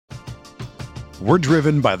We're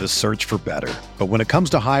driven by the search for better. But when it comes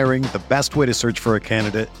to hiring, the best way to search for a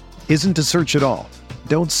candidate isn't to search at all.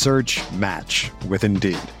 Don't search, match with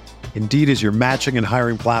Indeed. Indeed is your matching and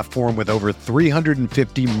hiring platform with over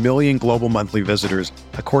 350 million global monthly visitors,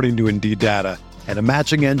 according to Indeed data, and a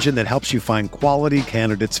matching engine that helps you find quality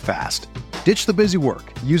candidates fast. Ditch the busy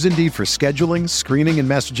work. Use Indeed for scheduling, screening, and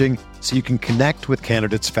messaging so you can connect with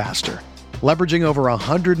candidates faster. Leveraging over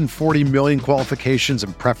 140 million qualifications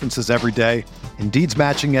and preferences every day, Indeed's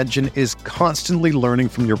matching engine is constantly learning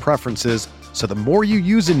from your preferences, so the more you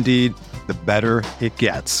use Indeed, the better it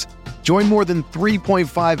gets. Join more than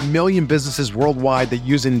 3.5 million businesses worldwide that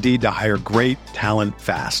use Indeed to hire great talent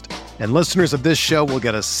fast. And listeners of this show will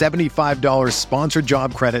get a $75 sponsored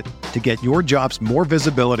job credit to get your jobs more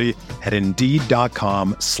visibility at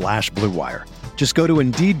Indeed.com/Blue Wire. Just go to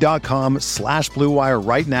Indeed.com/Blue Wire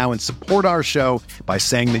right now and support our show by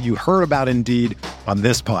saying that you heard about Indeed on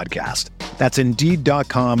this podcast. That's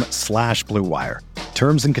Indeed.com/Blue Wire.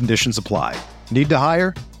 Terms and conditions apply. Need to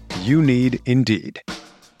hire? You need Indeed.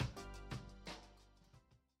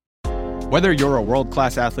 Whether you're a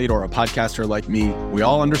world-class athlete or a podcaster like me, we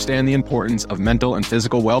all understand the importance of mental and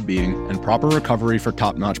physical well-being and proper recovery for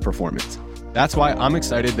top-notch performance. That's why I'm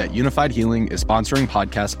excited that Unified Healing is sponsoring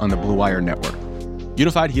podcasts on the Blue Wire Network.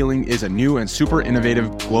 Unified Healing is a new and super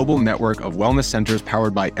innovative global network of wellness centers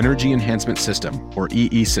powered by Energy Enhancement System, or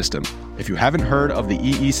EE System. If you haven't heard of the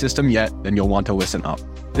EE System yet, then you'll want to listen up.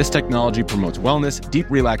 This technology promotes wellness, deep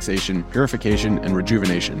relaxation, purification, and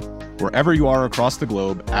rejuvenation. Wherever you are across the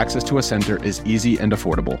globe, access to a center is easy and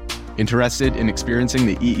affordable. Interested in experiencing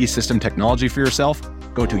the EE System technology for yourself?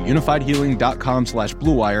 Go to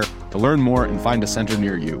unifiedhealing.com/Blue Wire to learn more and find a center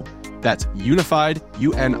near you. That's unified,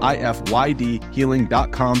 UNIFYD,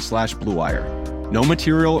 healing.com/Blue Wire. No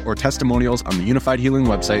material or testimonials on the Unified Healing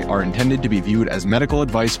website are intended to be viewed as medical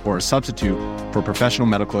advice or a substitute for professional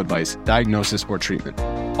medical advice, diagnosis, or treatment.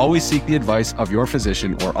 Always seek the advice of your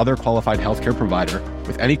physician or other qualified healthcare provider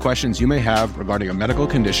with any questions you may have regarding a medical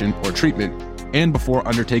condition or treatment and before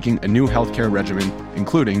undertaking a new healthcare regimen,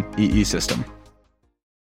 including EE System.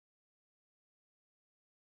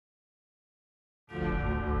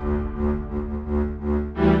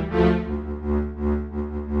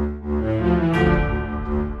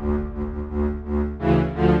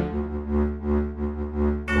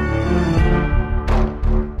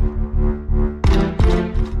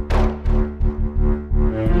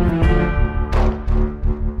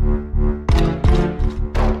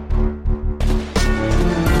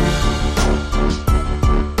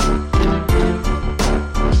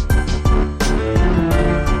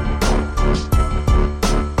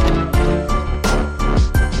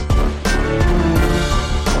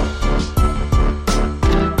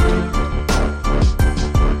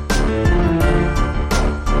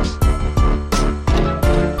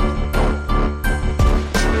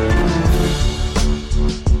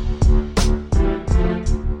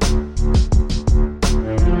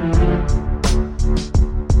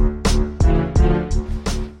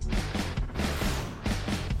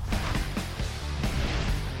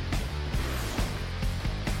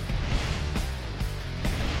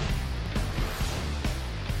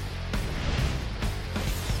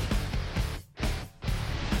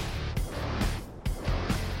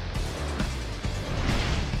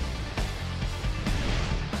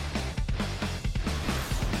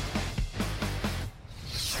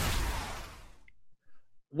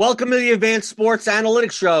 Welcome to the Advanced Sports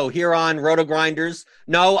Analytics Show here on Roto Grinders.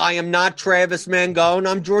 No, I am not Travis Mangone.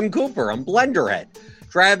 I'm Jordan Cooper. I'm Blenderhead.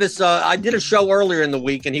 Travis, I did a show earlier in the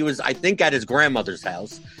week, and he was, I think, at his grandmother's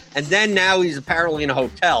house. And then now he's apparently in a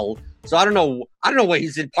hotel. So I don't know why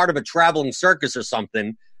he's in part of a traveling circus or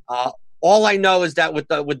something. All I know is that with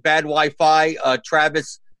bad Wi-Fi,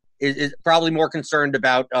 Travis is probably more concerned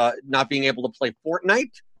about not being able to play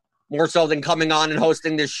Fortnite, more so than coming on and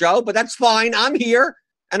hosting this show. But that's fine. I'm here.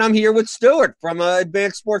 And I'm here with Stuart from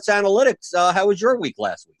Advanced Sports Analytics. How was your week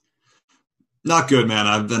last week? Not good, man.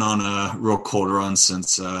 I've been on a real cold run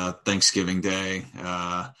since Thanksgiving Day.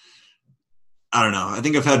 I don't know. I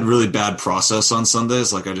think I've had really bad process on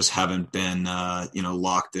Sundays. Like I just haven't been,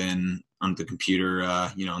 locked in on the computer,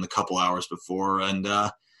 in the couple hours before. And,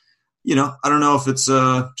 I don't know if it's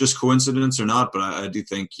just coincidence or not, but I do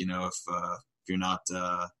think, if you're not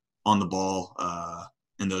on the ball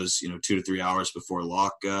in those, 2 to 3 hours before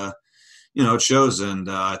lock, it shows. And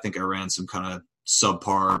I think I ran some kind of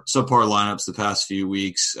subpar lineups the past few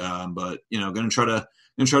weeks. But, going to try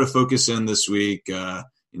to focus in this week. I've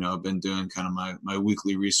been doing kind of my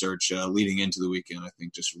weekly research leading into the weekend. I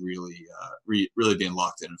think just really being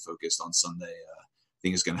locked in and focused on Sunday, I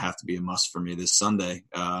think is going to have to be a must for me this Sunday.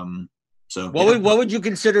 So what would you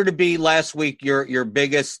consider to be last week your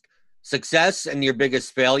biggest success and your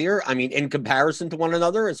biggest failure? I mean, in comparison to one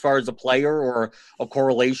another, as far as a player or a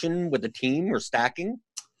correlation with a team or stacking?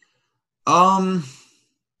 I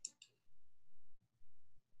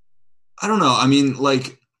don't know. I mean,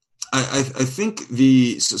 like, I think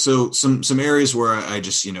some areas where I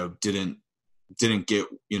just, didn't get,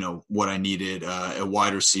 what I needed, a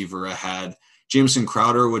wide receiver. I had Jamison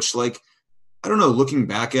Crowder, which, like, I don't know, looking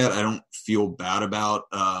back at, I don't feel bad about,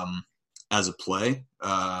 as a play.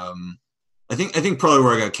 I think probably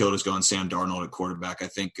where I got killed is going Sam Darnold at quarterback. I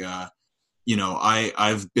think, I've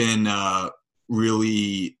been,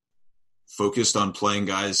 really focused on playing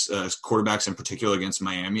guys, quarterbacks in particular against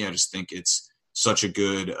Miami. I just think it's such a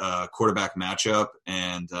good quarterback matchup,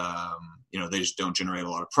 and they just don't generate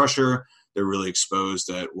a lot of pressure. They're really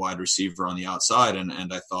exposed at wide receiver on the outside, and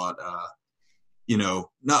I thought, in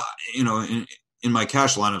my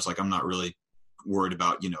cash lineups, like, I'm not really worried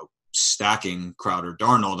about stacking Crowder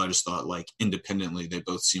Darnold. I just thought, like, independently they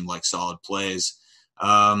both seemed like solid plays.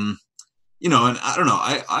 And I don't know,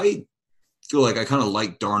 I feel like I kind of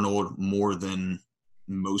like Darnold more than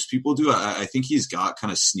most people do. I think he's got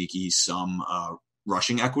kind of sneaky some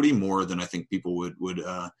rushing equity more than I think people would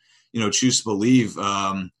choose to believe.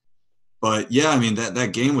 But yeah, I mean,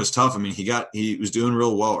 that game was tough. I mean, he was doing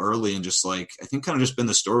real well early, and just, like, I think kind of just been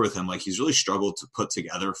the story with him. Like, he's really struggled to put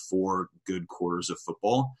together 4 good quarters of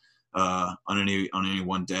football on any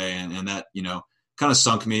one day, and that kind of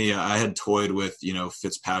sunk me. I had toyed with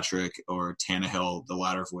Fitzpatrick or Tannehill, the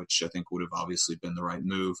latter of which I think would have obviously been the right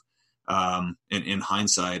move in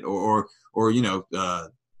hindsight, or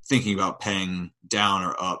thinking about paying down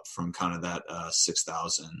or up from kind of that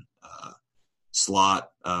 6,000 slot.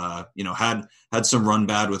 Had some run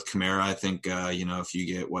bad with Kamara. I think if you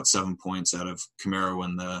get 7 points out of Kamara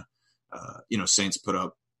when the Saints put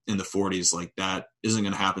up in the 40s, like, that isn't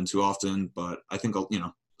going to happen too often. But I think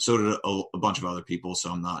so did a bunch of other people. So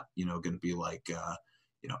I'm not going to be like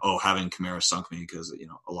having Kamara sunk me, because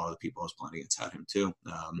a lot of the people I was playing against had him too.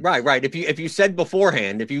 Right. If you said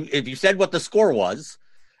beforehand, if you said what the score was,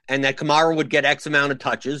 and that Kamara would get X amount of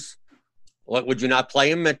touches, what, would you not play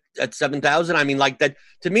him at 7,000? I mean, like, that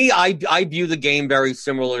to me, I view the game very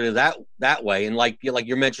similar to that way. And like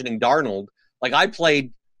you're mentioning Darnold, like, I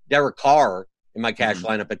played Derek Carr in my cash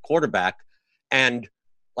lineup at quarterback, and,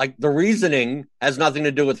 like, the reasoning has nothing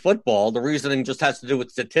to do with football. The reasoning just has to do with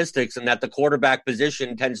statistics, and that the quarterback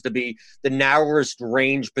position tends to be the narrowest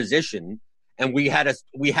range position. And we had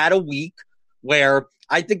a week where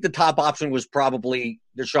I think the top option was probably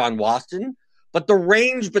Deshaun Watson, but the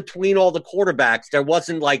range between all the quarterbacks, there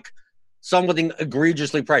wasn't, like, something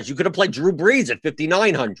egregiously priced. You could have played Drew Brees at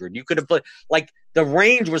 5,900. You could have played, like, the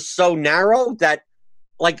range was so narrow that,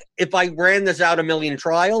 like, if I ran this out a million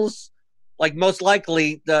trials, like, most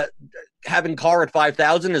likely having Carr at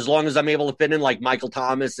 5,000, as long as I'm able to fit in, like, Michael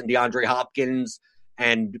Thomas and DeAndre Hopkins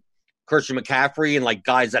and Christian McCaffrey and, like,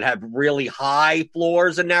 guys that have really high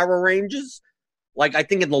floors and narrow ranges, like, I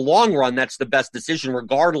think in the long run, that's the best decision,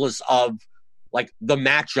 regardless of, like, the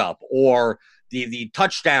matchup or the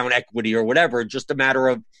touchdown equity or whatever. Just a matter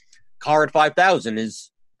of Carr at 5,000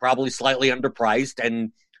 is probably slightly underpriced,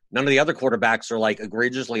 and none of the other quarterbacks are, like,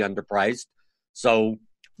 egregiously underpriced. So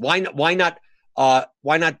why not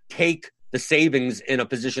take the savings in a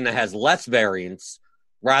position that has less variance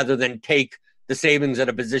rather than take the savings at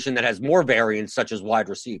a position that has more variance, such as wide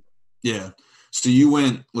receiver? Yeah. So you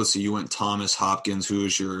went Thomas, Hopkins. Who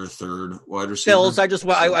was your third wide receiver? Stills. I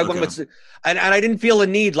went with, and I didn't feel a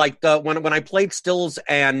need, like, when I played Stills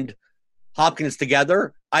and Hopkins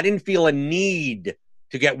together, I didn't feel a need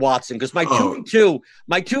to get Watson, because my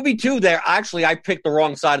 2v2 there, actually, I picked the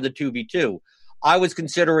wrong side of the 2v2. I was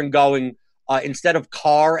considering going, instead of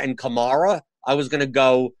Carr and Kamara, I was going to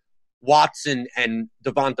go Watson and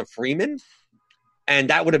Devonta Freeman. And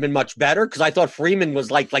that would have been much better, because I thought Freeman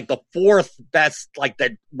was like the fourth best, like,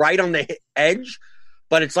 that right on the edge.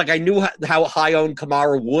 But it's like I knew how high owned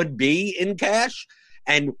Kamara would be in cash.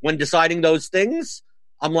 And when deciding those things,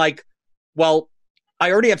 I'm like, well,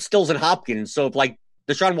 I already have Stills and Hopkins. So if, like,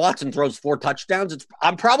 Deshaun Watson throws 4 touchdowns,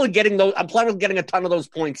 I'm probably getting those. I'm planning on getting a ton of those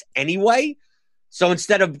points anyway. So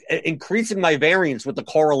instead of increasing my variance with the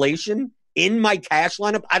correlation in my cash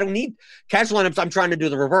lineup, I don't need cash lineups. I'm trying to do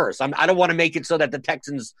the reverse. I don't want to make it so that the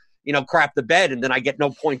Texans, crap the bed and then I get no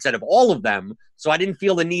points out of all of them. So I didn't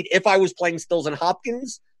feel the need, if I was playing Stills and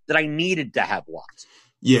Hopkins, that I needed to have Watson.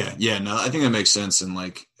 Yeah. No, I think that makes sense. And,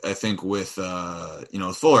 like, I think with,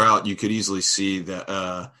 Fuller out, you could easily see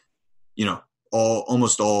that,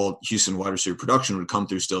 almost all Houston wide receiver production would come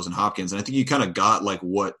through Stills and Hopkins. And I think you kind of got, like,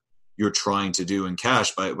 what you're trying to do in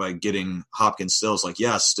cash by getting Hopkins Stills. Like,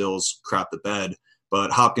 yeah, Stills crap the bed, but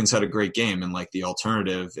Hopkins had a great game. And like the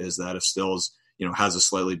alternative is that if Stills, has a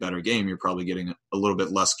slightly better game, you're probably getting a little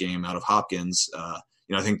bit less game out of Hopkins.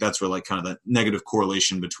 I think that's where like kind of the negative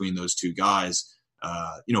correlation between those two guys,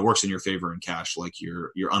 works in your favor in cash. Like you're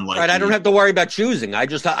unlikely. Right, I don't have to worry about choosing. I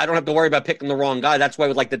don't have to worry about picking the wrong guy. That's why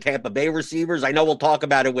with like the Tampa Bay receivers, I know we'll talk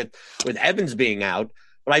about it with Evans being out,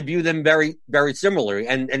 but I view them very, very similarly.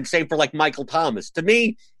 And same for like Michael Thomas. To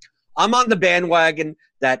me, I'm on the bandwagon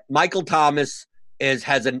that Michael Thomas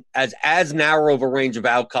has as narrow of a range of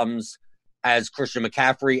outcomes as Christian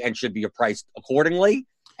McCaffrey and should be priced accordingly.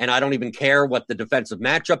 And I don't even care what the defensive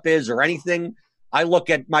matchup is or anything. I look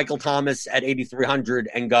at Michael Thomas at 8,300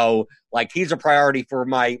 and go, like, he's a priority for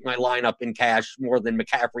my lineup in cash more than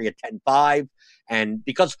McCaffrey at 10.5. And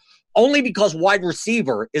because wide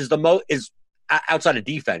receiver is outside of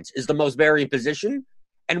defense is the most varied position.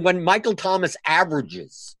 And when Michael Thomas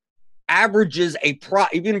averages a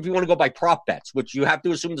prop, even if you want to go by prop bets, which you have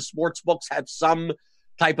to assume the sports books have some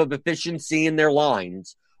type of efficiency in their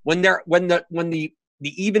lines, when the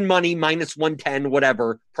even money minus 110,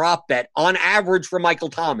 whatever, prop bet on average for Michael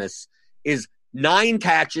Thomas is 9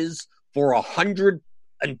 catches for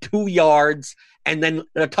 102 yards and then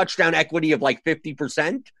a touchdown equity of like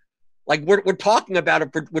 50%. Like we're talking about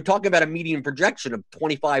a median projection of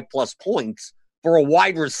 25 plus points for a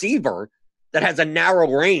wide receiver that has a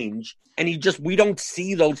narrow range. And we don't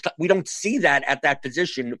see that at that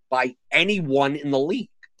position by anyone in the league.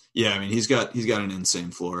 Yeah. I mean, he's got an insane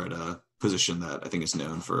floor at a position that I think is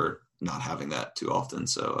known for not having that too often.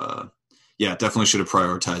 So definitely should have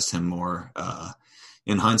prioritized him more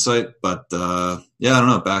in hindsight, but I don't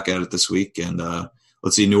know, back at it this week. And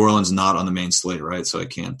let's see, New Orleans not on the main slate, right? So I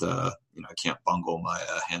can't, I can't bungle my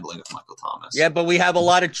handling of Michael Thomas. Yeah, but we have a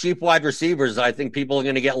lot of cheap wide receivers I think people are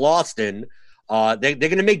going to get lost in. They're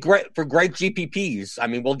going to make great GPPs. I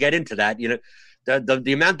mean, we'll get into that.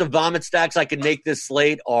 The amount of vomit stacks I can make this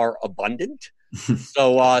slate are abundant.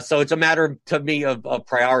 So it's a matter to me of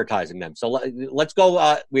prioritizing them. So let's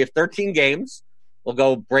go. We have 13 games. We'll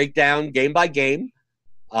go break down game by game.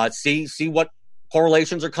 See what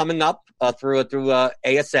correlations are coming up through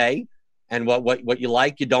ASA, and what you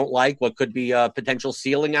like, you don't like, what could be potential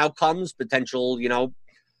ceiling outcomes, potential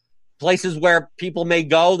places where people may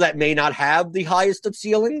go that may not have the highest of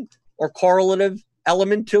ceiling or correlative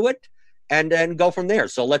element to it, and then go from there.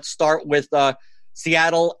 So let's start with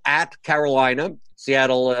Seattle at Carolina.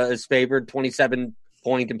 Seattle is favored,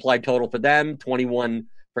 27-point implied total for them, 21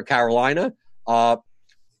 for Carolina.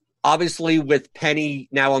 Obviously, with Penny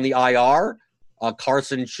now on the IR,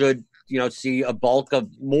 Carson should see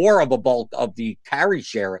more of a bulk of the carry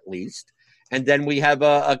share at least. And then we have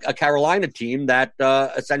a Carolina team that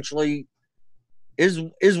essentially is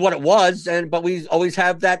what it was, but we always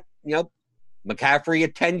have that McCaffrey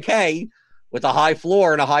at 10K with a high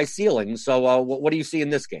floor and a high ceiling. So what do you see in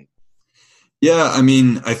this game? Yeah, I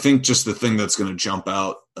mean, I think just the thing that's going to jump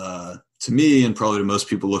out to me and probably to most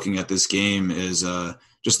people looking at this game is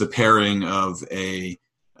just the pairing of a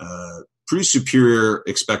pretty superior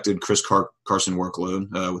expected Chris Carson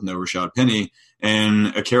workload with no Rashad Penny and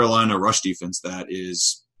a Carolina rush defense that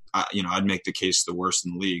is, I'd make the case the worst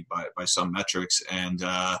in the league by some metrics. And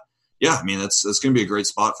I mean, that's going to be a great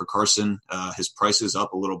spot for Carson. His price is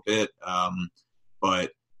up a little bit,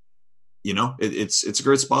 but it's a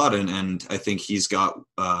great spot. And I think he's got,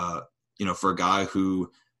 for a guy who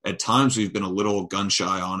at times we've been a little gun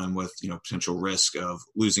shy on him with, potential risk of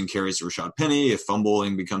losing carries to Rashad Penny if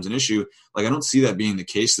fumbling becomes an issue. Like, I don't see that being the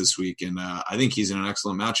case this week. And I think he's in an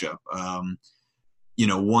excellent matchup.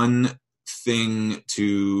 One thing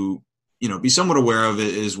to, be somewhat aware of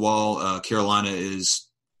it is while Carolina is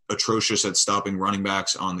atrocious at stopping running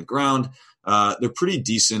backs on the ground, they're pretty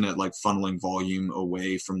decent at like funneling volume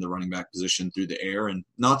away from the running back position through the air. And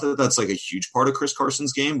not that that's like a huge part of Chris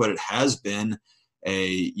Carson's game, but it has been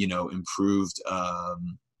a, improved,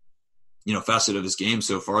 facet of his game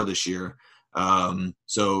so far this year.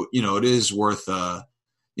 So, it is worth,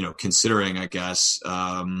 considering, I guess.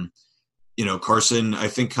 Carson, I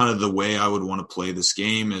think kind of the way I would want to play this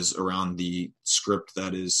game is around the script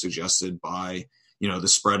that is suggested by, the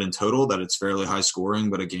spread in total, that it's fairly high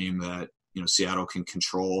scoring, but a game that, Seattle can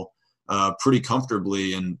control pretty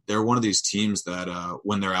comfortably. And they're one of these teams that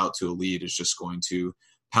when they're out to a lead is just going to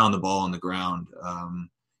pound the ball on the ground.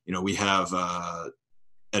 We have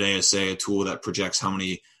at ASA a tool that projects how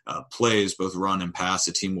many plays, both run and pass,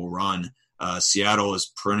 a team will run. Seattle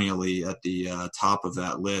is perennially at the top of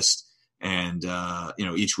that list. And,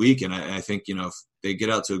 each week. And I think, if they get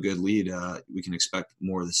out to a good lead, we can expect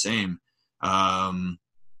more of the same.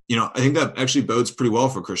 I think that actually bodes pretty well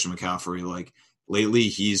for Christian McCaffrey. Like lately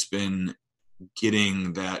he's been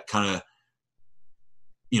getting that kind of,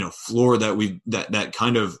 floor that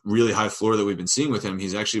kind of really high floor that we've been seeing with him.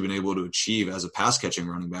 He's actually been able to achieve as a pass catching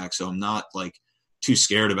running back. So I'm not like too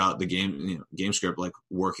scared about the game script, like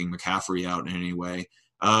working McCaffrey out in any way.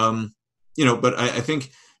 But I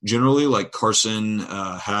think generally like Carson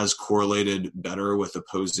has correlated better with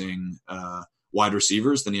opposing wide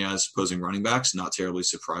receivers than he has opposing running backs. Not terribly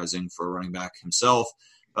surprising for a running back himself.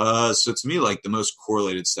 So to me, like the most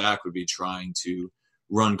correlated stack would be trying to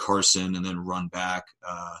run Carson and then run back,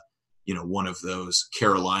 one of those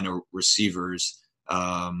Carolina receivers.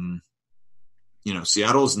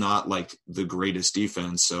 Seattle's not like the greatest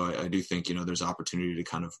defense. So I do think, there's opportunity to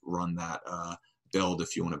kind of run that build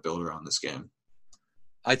if you want to build around this game.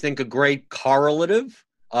 I think a great correlative,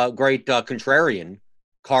 contrarian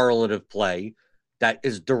correlative play that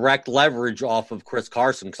is direct leverage off of Chris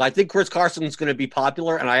Carson. Because I think Chris Carson is going to be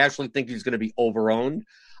popular, and I actually think he's going to be overowned.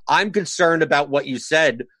 I'm concerned about what you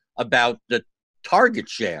said about the target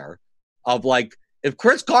share of like, if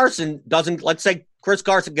Chris Carson doesn't, let's say Chris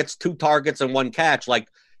Carson gets 2 targets and 1 catch, like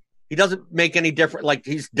he doesn't make any difference. Like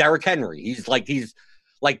he's Derrick Henry. He's like this.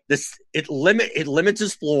 It limits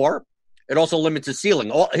his floor. It also limits his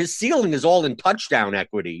ceiling. His ceiling is all in touchdown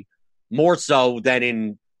equity, more so than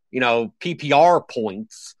in, PPR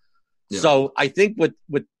points. Yeah. So I think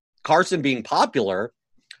with Carson being popular,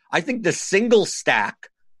 I think the single stack,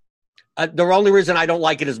 the only reason I don't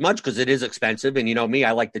like it as much because it is expensive, and me,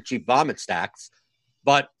 I like the cheap vomit stacks.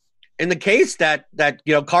 But in the case that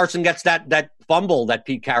Carson gets that fumble that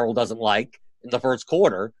Pete Carroll doesn't like in the first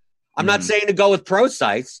quarter, I'm not saying to go with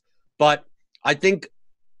Procise, but I think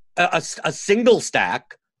a single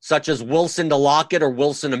stack such as Wilson to Lockett or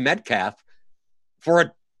Wilson to Metcalf for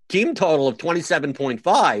a team total of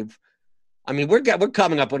 27.5. I mean, we're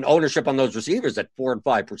coming up on ownership on those receivers at 4 and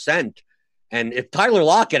 5%. And if Tyler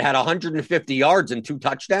Lockett had 150 yards and 2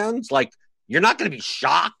 touchdowns, like you're not going to be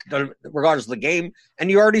shocked regardless of the game.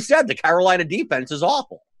 And you already said the Carolina defense is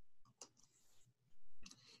awful.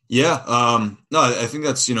 Yeah. No, I think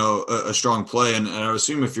that's, a strong play. And I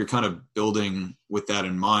assume if you're kind of building with that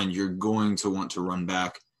in mind, you're going to want to run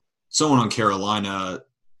back someone on Carolina.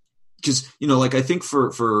 Because, I think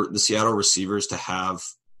for the Seattle receivers to have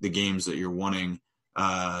the games that you're wanting,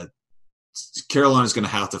 Carolina's going to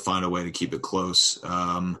have to find a way to keep it close.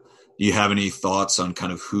 Do you have any thoughts on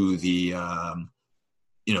kind of who the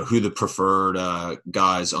preferred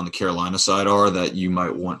guys on the Carolina side are that you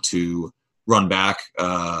might want to run back,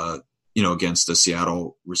 against the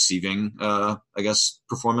Seattle receiving,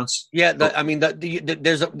 performance? Yeah,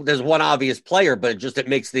 there's one obvious player, but it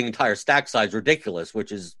makes the entire stack size ridiculous,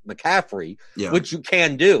 which is McCaffrey, which you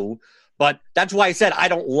can do. But that's why I said I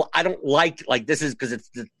don't like this is because it's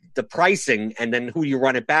the pricing and then who you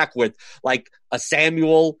run it back with, like a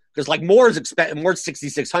Samuel, because like Moore's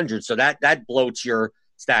 6,600, so that bloats your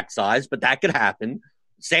stack size, but that could happen.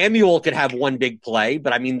 Samuel could have one big play,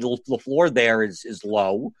 but I mean the floor there is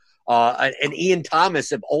low. And Ian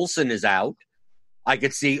Thomas, if Olsen is out, I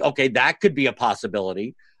could see that could be a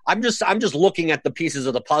possibility. I'm just looking at the pieces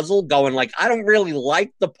of the puzzle, going like I don't really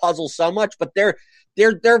like the puzzle so much, but there's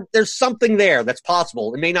something there that's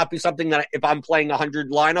possible. It may not be something that if I'm playing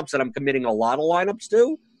 100 lineups that I'm committing a lot of lineups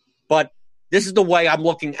to, but this is the way I'm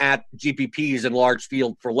looking at GPPs in large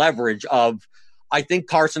field for leverage of. I think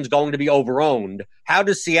Carson's going to be overowned. How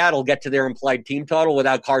does Seattle get to their implied team total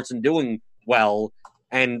without Carson doing well?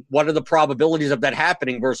 And what are the probabilities of that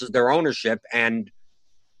happening versus their ownership? And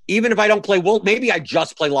even if I don't play maybe I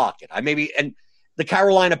just play Lockett. And the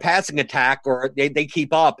Carolina passing attack, or they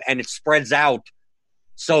keep up and it spreads out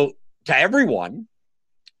so to everyone.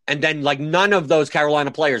 And then like none of those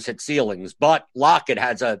Carolina players hit ceilings, but Lockett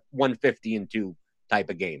has a 150 and 2 type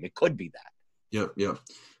of game. It could be that. Yep.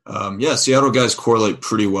 Seattle guys correlate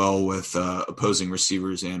pretty well with opposing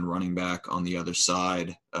receivers and running back on the other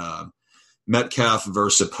side. Metcalf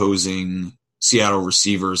versus opposing Seattle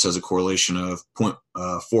receivers has a correlation of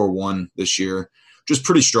 0.41 this year, which is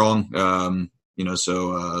pretty strong. And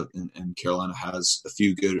Carolina has a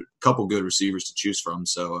couple good receivers to choose from.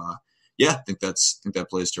 So I think that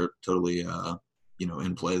plays totally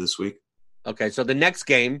in play this week. Okay, so the next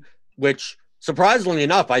game, which surprisingly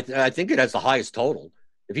enough, I think it has the highest total.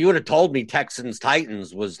 If you would have told me Texans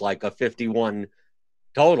Titans was like a 51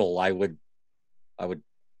 total, I would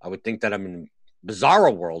think that I'm in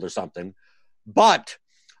Bizarro World or something. But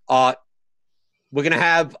we're going to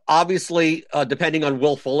have, obviously, depending on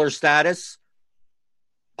Will Fuller's status,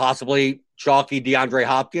 possibly chalky DeAndre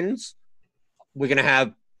Hopkins. We're going to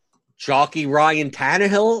have chalky Ryan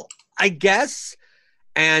Tannehill, I guess.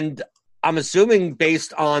 And I'm assuming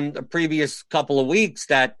based on the previous couple of weeks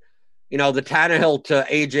that, the Tannehill to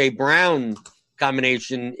A.J. Brown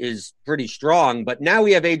combination is pretty strong. But now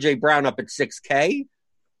we have A.J. Brown up at 6K.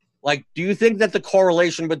 Like, do you think that the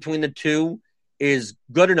correlation between the two is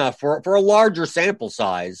good enough for a larger sample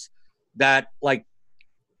size that, like,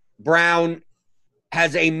 Brown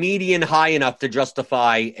has a median high enough to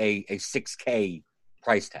justify a 6K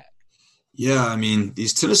price tag? Yeah, I mean,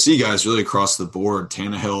 these Tennessee guys really across the board,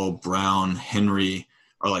 Tannehill, Brown, Henry,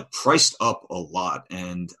 are like priced up a lot.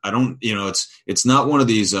 And I don't, it's not one of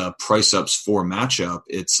these price ups for matchup.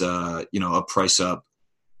 It's, a price up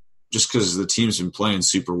just because the team's been playing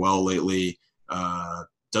super well lately.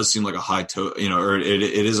 Does seem like a high total, or it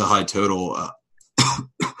is a high total.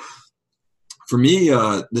 For me,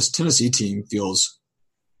 this Tennessee team feels,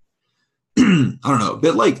 I don't know, a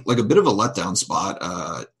bit like a bit of a letdown spot.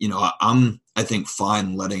 I think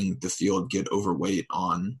fine letting the field get overweight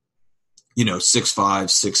on,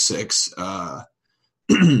 6'5",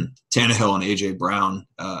 6'6", Tannehill and A.J. Brown.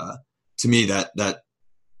 To me, that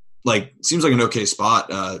like seems like an okay spot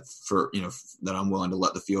for that I'm willing to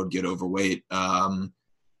let the field get overweight.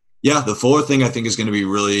 The Fuller thing I think is going to be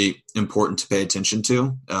really important to pay attention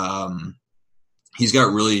to. He's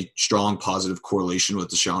got really strong positive correlation with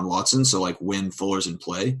Deshaun Watson. So like when Fuller's in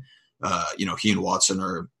play, he and Watson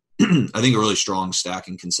are, I think, a really strong stack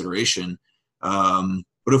in consideration.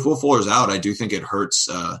 But if Will Fuller's out, I do think it hurts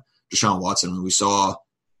Deshaun Watson. I mean, we saw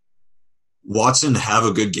Watson have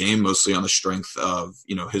a good game, mostly on the strength of,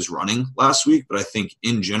 his running last week. But I think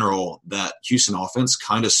in general that Houston offense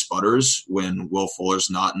kind of sputters when Will Fuller's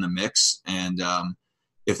not in the mix. And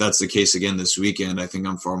if that's the case again this weekend, I think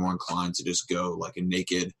I'm far more inclined to just go like a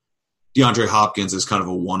naked DeAndre Hopkins as kind of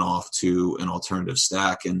a one-off to an alternative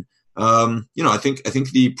stack. And, I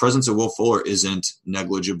think the presence of Will Fuller isn't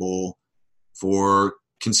negligible for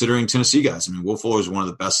considering Tennessee guys. I mean, Will Fuller is one of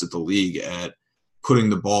the best at the league at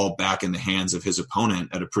putting the ball back in the hands of his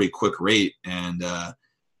opponent at a pretty quick rate. And, I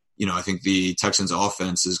think the Texans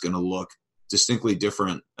offense is going to look distinctly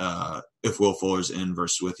different if Will Fuller's in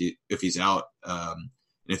versus if he's out.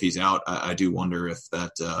 And if he's out, I do wonder if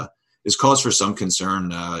that is cause for some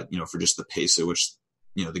concern, for just the pace at which,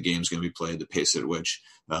 the game's going to be played, the pace at which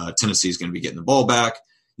Tennessee is going to be getting the ball back.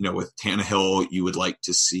 With Tannehill, you would like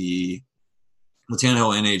to see with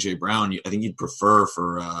Tannehill and A.J. Brown, I think you'd prefer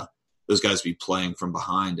for those guys to be playing from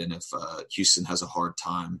behind. And if Houston has a hard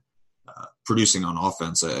time producing on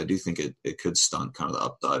offense, I do think it could stunt kind of the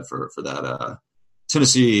upside for that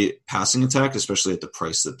Tennessee passing attack, especially at the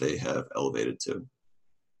price that they have elevated to.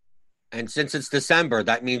 And since it's December,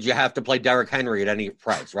 that means you have to play Derrick Henry at any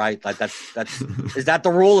price, right? Like that's is that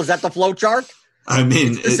the rule? Is that the flow chart? I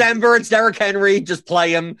mean, it's December, it's Derrick Henry. Just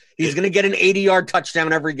play him. He's going to get an 80-yard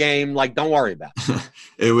touchdown every game. Like, don't worry about it.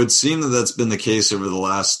 It would seem that that's been the case over the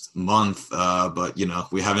last month, but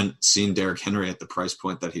we haven't seen Derrick Henry at the price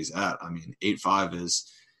point that he's at. I mean, 8.5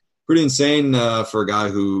 is pretty insane for a guy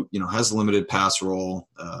who has a limited pass role.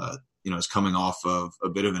 Is coming off of a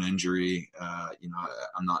bit of an injury.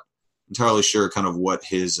 I'm not entirely sure kind of what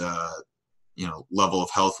his level of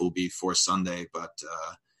health will be for Sunday, but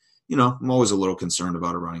I'm always a little concerned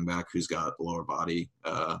about a running back who's got lower body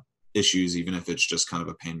issues, even if it's just kind of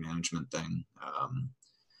a pain management thing.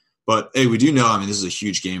 But hey, we do know, I mean, this is a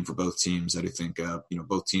huge game for both teams. I do think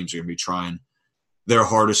both teams are going to be trying their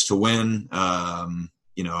hardest to win.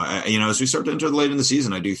 As we start to enter late in the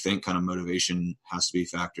season, I do think kind of motivation has to be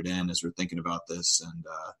factored in as we're thinking about this. And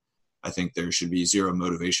I think there should be zero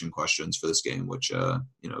motivation questions for this game, which,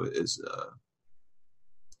 is,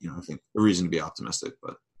 I think a reason to be optimistic.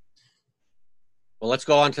 But well, let's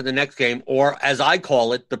go on to the next game, or as I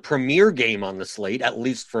call it, the premier game on the slate, at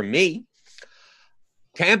least for me.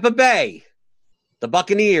 Tampa Bay, the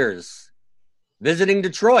Buccaneers, visiting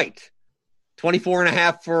Detroit.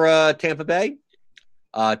 24.5 for Tampa Bay,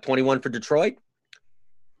 21 for Detroit.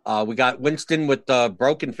 We got Winston with a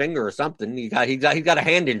broken finger or something. He got a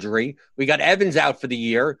hand injury. We got Evans out for the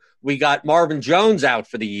year. We got Marvin Jones out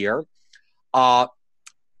for the year. So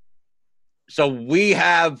we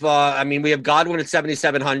have, we have Godwin at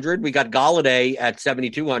 7,700. We got Golladay at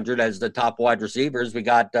 7,200 as the top wide receivers. We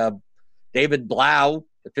got David Blau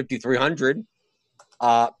at 5,300.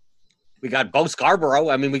 We got Bo Scarborough.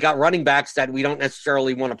 I mean, we got running backs that we don't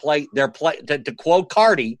necessarily want to play. They're to quote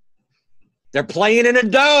Cardi, they're playing in a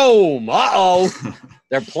dome.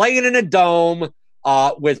 They're playing in a dome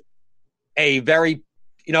with a very,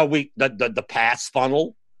 the pass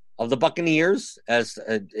funnel of the Buccaneers, as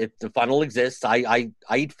if the funnel exists. I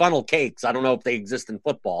eat funnel cakes. I don't know if they exist in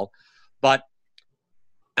football, but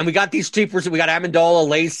And we got these cheapers. We got Amendola,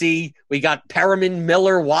 Lacy. We got Perriman,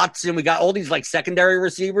 Miller, Watson. We got all these like secondary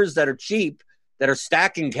receivers that are cheap, that are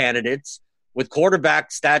stacking candidates with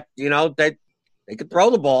quarterbacks that, they could throw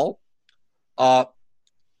the ball. I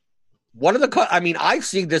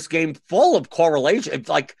see this game full of correlation. It's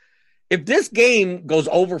like, if this game goes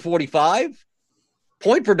over 45,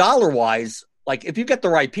 point per dollar wise, like if you get the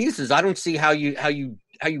right pieces, I don't see how you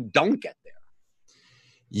don't get there.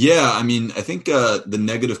 Yeah, I mean, I think the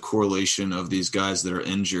negative correlation of these guys that are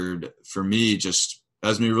injured for me just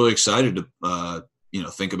has me really excited to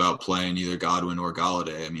think about playing either Godwin or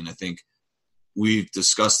Golladay. I mean, I think we've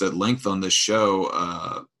discussed at length on this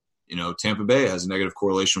show. Tampa Bay has a negative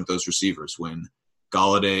correlation with those receivers. When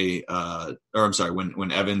Golladay,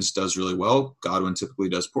 when Evans does really well, Godwin typically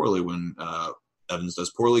does poorly. When Evans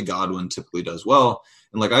does poorly, Godwin typically does well.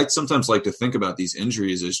 And I sometimes like to think about these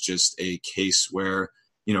injuries as just a case where,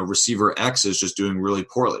 receiver X is just doing really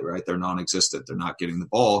poorly, right? They're non-existent. They're not getting the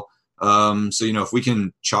ball. So if we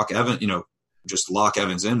can chalk just lock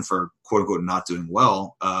Evans in for quote unquote not doing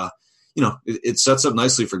well, it sets up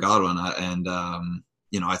nicely for Godwin. And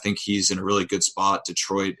I think he's in a really good spot.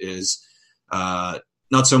 Detroit is not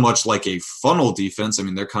so much like a funnel defense. I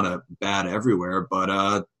mean, they're kind of bad everywhere, but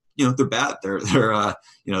they're bad.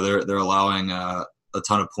 They're allowing a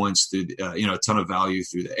ton of points through, a ton of value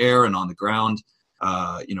through the air and on the ground.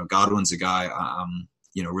 Godwin's a guy I'm,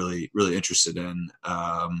 really, really interested in.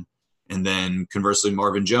 And then conversely,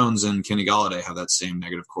 Marvin Jones and Kenny Golladay have that same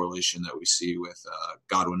negative correlation that we see with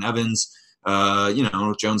Godwin Evans.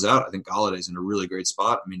 Jones out, I think Galladay's in a really great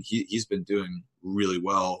spot. I mean, he's been doing really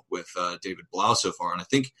well with David Blau so far. And I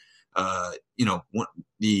think,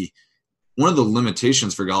 one of the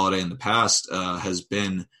limitations for Golladay in the past has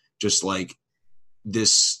been just like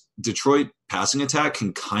this Detroit passing attack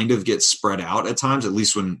can kind of get spread out at times, at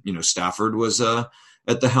least when, Stafford was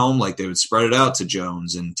at the helm. Like they would spread it out to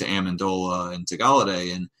Jones and to Amendola and to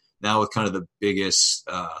Golladay. And now with kind of the biggest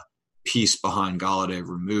piece behind Golladay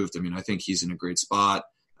removed, I mean, I think he's in a great spot.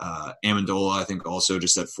 Amendola, I think also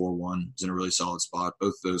just at 4-1 is in a really solid spot.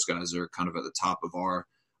 Both those guys are kind of at the top of our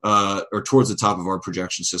or towards the top of our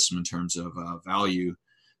projection system in terms of value.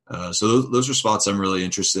 So those are spots I'm really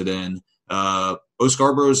interested in. Bo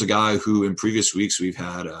Scarborough is a guy who in previous weeks we've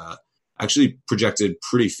had actually projected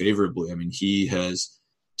pretty favorably. I mean, he has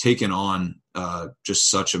taken on just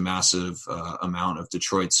such a massive amount of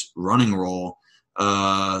Detroit's running role.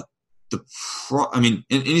 And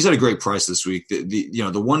he's at a great price this week.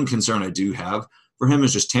 The one concern I do have for him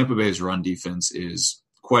is just Tampa Bay's run defense is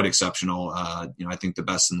quite exceptional. I think the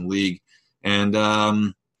best in the league. And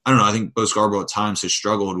I don't know. I think Bo Scarborough at times has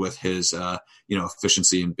struggled with his,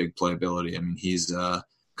 efficiency and big playability. I mean, he's kind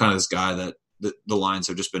of this guy that the Lions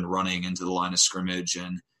have just been running into the line of scrimmage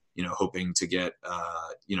and, hoping to get,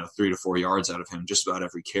 3 to 4 yards out of him just about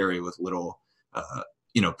every carry with little,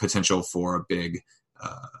 potential for a big,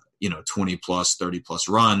 20 plus, 30 plus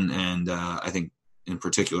run. And I think in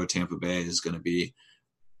particular, Tampa Bay is going to be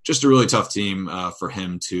just a really tough team for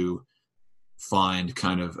him to find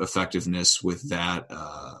kind of effectiveness with that,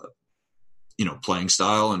 playing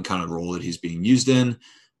style and kind of role that he's being used in.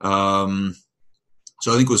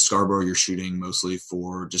 So I think with Scarborough, you're shooting mostly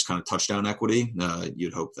for just kind of touchdown equity.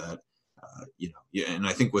 You'd hope that, and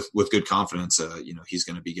I think with good confidence, he's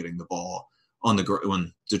going to be getting the ball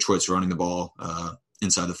when Detroit's running the ball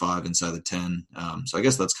inside the 5, inside the 10. So I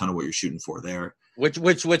guess that's kind of what you're shooting for there. Which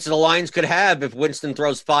the Lions could have if Winston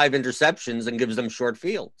throws 5 interceptions and gives them short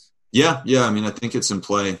fields. Yeah. I mean, I think it's in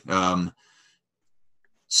play.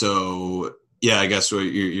 So yeah, I guess what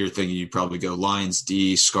you're thinking, you'd probably go Lions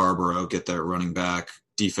D, Scarborough, get that running back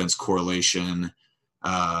defense correlation.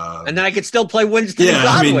 And then I could still play Winston. Yeah.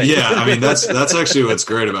 I mean, that's actually what's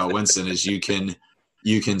great about Winston is you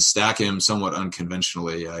can stack him somewhat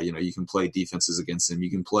unconventionally. You can play defenses against him.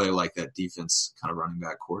 You can play like that defense kind of running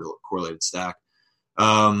back correlated stack.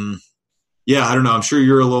 I don't know. I'm sure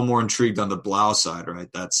you're a little more intrigued on the Blau side, right?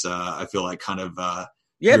 That's I feel like kind of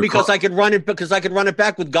because I could run it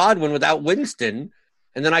back with Godwin without Winston,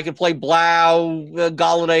 and then I could play Blau,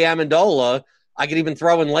 Golladay, Amendola. I could even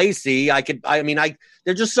throw in Lacy.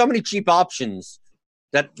 There's just so many cheap options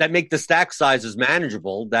that make the stack sizes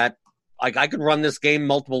manageable that I could run this game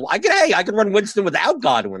multiple. I could run Winston without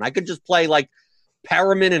Godwin. I could just play like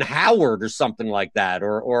Perriman and Howard or something like that,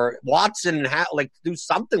 or Watson and do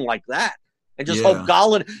something like that. And just hope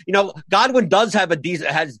Godwin does have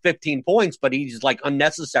has 15 points, but he's like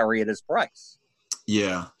unnecessary at his price.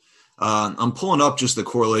 Yeah. I'm pulling up just the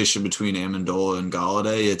correlation between Amendola and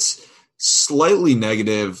Golladay. It's slightly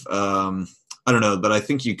negative. I don't know, but I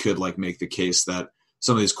think you could make the case that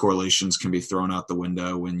some of these correlations can be thrown out the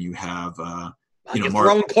window when you have,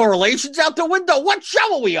 throwing correlations out the window. What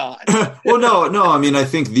show are we on? Well, no. I mean, I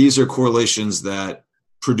think these are correlations that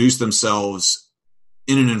produce themselves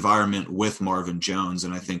in an environment with Marvin Jones.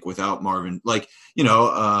 And I think without Marvin, I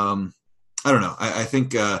don't know. I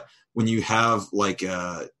think when you have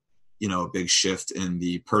a big shift in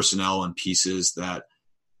the personnel and pieces that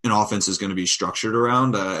an offense is going to be structured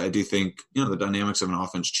around, I do think, the dynamics of an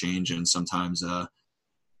offense change, and sometimes,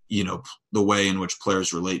 the way in which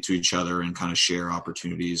players relate to each other and kind of share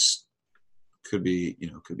opportunities could be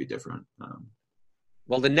different.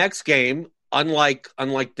 Well, the next game, unlike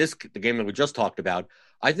the game that we just talked about,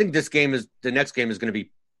 I think the next game is going to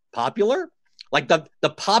be popular. Like the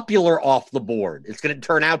popular off the board. It's going to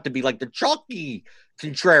turn out to be like the chalky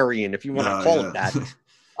contrarian, if you want to call it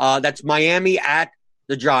that. That's Miami at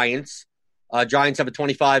the Giants. Giants have a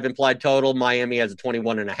 25 implied total. Miami has a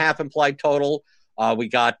 21.5 implied total. We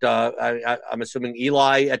got, I'm assuming,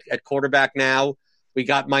 Eli at quarterback now. We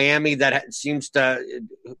got Miami that seems to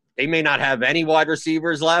 – they may not have any wide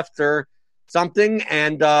receivers left or something.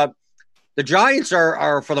 And the Giants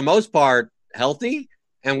are, for the most part, healthy.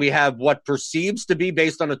 And we have what perceives to be,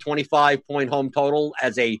 based on a 25-point home total,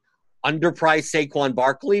 as a underpriced Saquon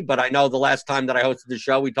Barkley. But I know the last time that I hosted the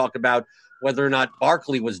show, we talked about whether or not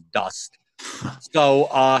Barkley was dust.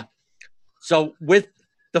 So with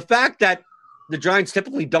the fact that the Giants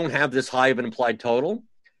typically don't have this high of an implied total,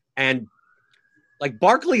 and like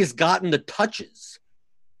Barkley has gotten the touches,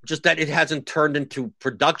 just that it hasn't turned into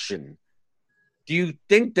production. Do you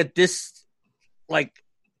think that this, like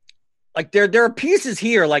there are pieces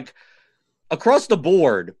here, like across the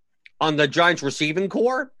board on the Giants receiving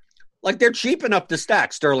core, like they're cheap enough to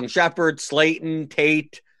stack Sterling Shepard, Slayton,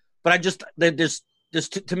 Tate, but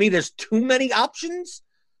to me, there's too many options.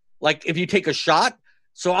 Like if you take a shot,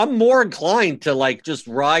 so I'm more inclined to just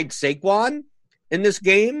ride Saquon in this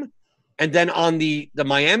game. And then on the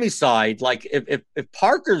Miami side, like if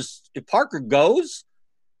Parker goes,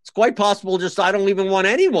 it's quite possible I don't even want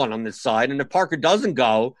anyone on this side. And if Parker doesn't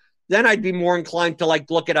go, then I'd be more inclined to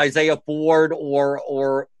look at Isaiah Ford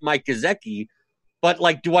or Mike Gesicki. But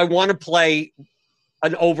do I want to play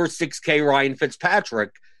an over 6K Ryan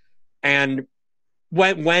Fitzpatrick? And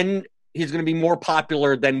when he's going to be more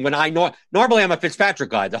popular than when I normally I'm a Fitzpatrick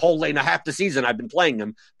guy. The whole half the season I've been playing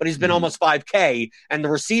him, but he's been almost 5K, and the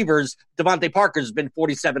receivers, Devontae Parker's been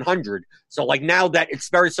 4,700. So now that it's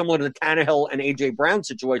very similar to the Tannehill and AJ Brown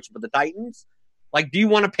situation for the Titans, do you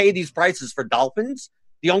want to pay these prices for Dolphins?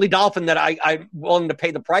 The only Dolphin that I'm willing to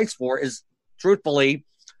pay the price for is, truthfully,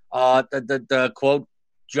 the quote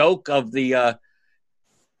joke of the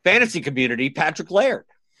fantasy community, Patrick Laird.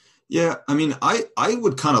 Yeah, I mean, I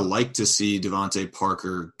would kind of like to see Devontae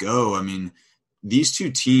Parker go. I mean, these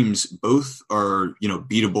two teams both are,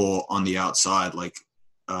 beatable on the outside.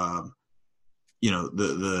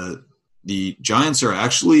 The Giants are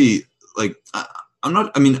actually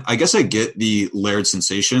I guess I get the Laird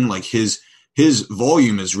sensation. His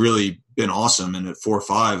volume has really been awesome. And at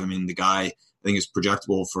 4.5, I mean, the guy, I think, is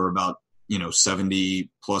projectable for about, 70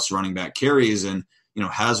 plus running back carries, and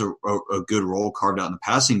has a good role carved out in the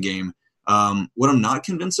passing game. What I'm not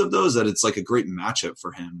convinced of, though, is that it's a great matchup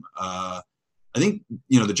for him. I think,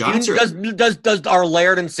 the Giants does our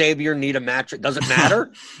Laird and Savior need a matchup? Does it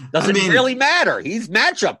matter? Does it really matter? He's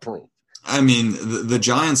matchup proof. I mean, the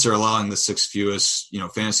Giants are allowing the sixth fewest,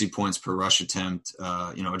 fantasy points per rush attempt,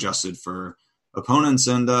 adjusted for opponents.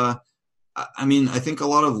 And, I think a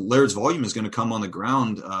lot of Laird's volume is going to come on the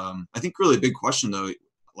ground. I think really a big question, though,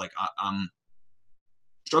 I'm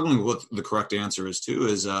struggling with what the correct answer is too,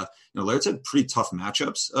 is, Laird's had pretty tough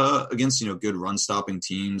matchups against, good run stopping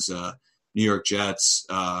teams, New York Jets,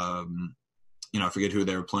 I forget who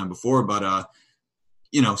they were playing before, but,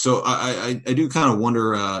 so I do kind of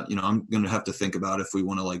wonder, I'm going to have to think about if we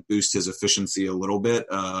want to boost his efficiency a little bit,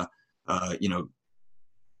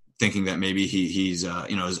 thinking that maybe he's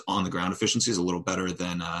his on the ground efficiency is a little better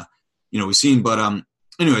than, we've seen. But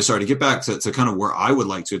anyway, sorry, to get back to kind of where I would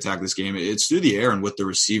like to attack this game. It's through the air and with the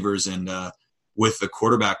receivers and with the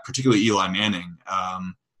quarterback, particularly Eli Manning.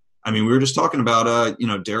 We were just talking about,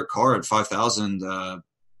 Derek Carr at 5,000,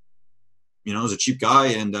 is a cheap guy.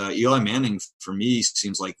 And Eli Manning, for me,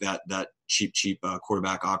 seems like that cheap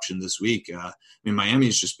quarterback option this week.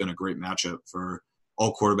 Miami's just been a great matchup for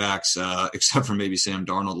all quarterbacks, except for maybe Sam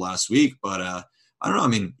Darnold last week. But I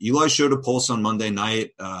don't know. Eli showed a pulse on Monday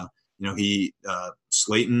night.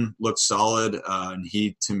 Slayton looked solid. And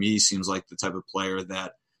he, to me, seems like the type of player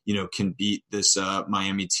that, can beat this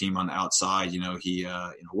Miami team on the outside. He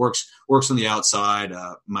works on the outside.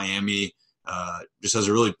 Miami, just has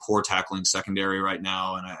a really poor tackling secondary right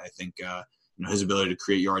now. And I think, his ability to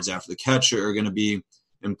create yards after the catch are going to be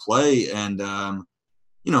in play. And,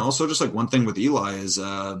 also just like one thing with Eli is,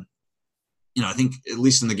 I think at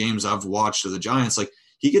least in the games I've watched of the Giants, like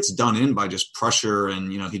he gets done in by just pressure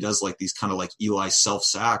and, he does like these kind of like Eli self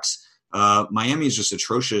sacks. Miami is just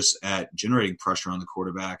atrocious at generating pressure on the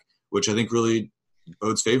quarterback, which I think really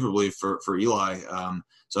bodes favorably for Eli.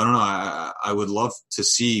 So I don't know. I would love to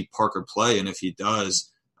see Parker play. And if he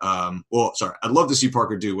does, I'd love to see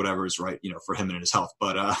Parker do whatever is right, for him and his health.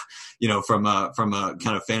 But, from a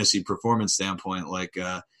kind of fantasy performance standpoint, like,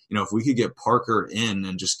 if we could get Parker in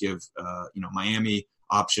and just give, Miami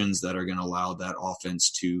options that are going to allow that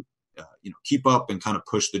offense to, keep up and kind of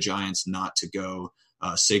push the Giants not to go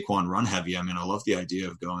Saquon run heavy. I mean, I love the idea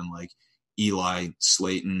of going like Eli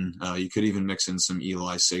Slayton. You could even mix in some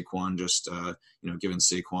Eli Saquon, just, given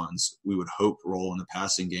Saquon's, we would hope, role in the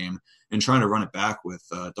passing game and trying to run it back with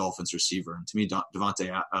Dolphins receiver. And to me,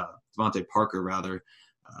 Devontae Parker, rather,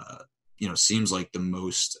 seems like the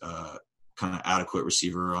most kind of adequate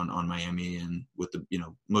receiver on Miami and with the,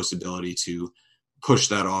 most ability to push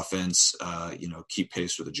that offense, keep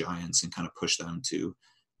pace with the Giants and kind of push them to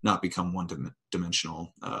not become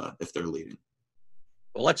one-dimensional if they're leading.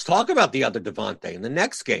 Well, let's talk about the other Devontae in the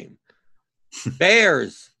next game.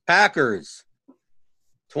 Bears, Packers.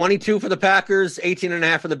 22 for the Packers,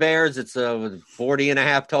 18.5 for the Bears. It's a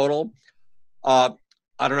 40.5 total. I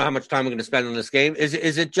don't know how much time we're going to spend on this game. Is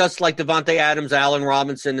it just like Devontae Adams, Allen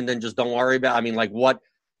Robinson, and then just don't worry about? I mean, like what?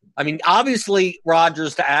 I mean, obviously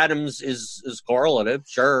Rodgers to Adams is correlative.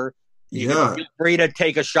 Sure, yeah. Feel free to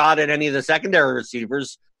take a shot at any of the secondary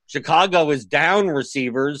receivers. Chicago is down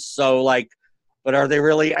receivers, so like, but are they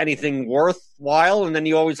really anything worthwhile? And then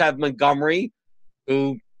you always have Montgomery,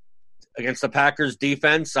 who against the Packers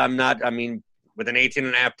defense, with an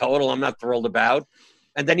 18.5 total, I'm not thrilled about.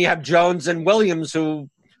 And then you have Jones and Williams, who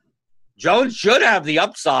Jones should have the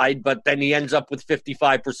upside, but then he ends up with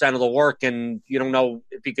 55% of the work, and you don't know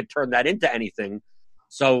if he could turn that into anything.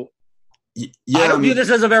 So I don't view this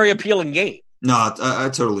as a very appealing game. No, I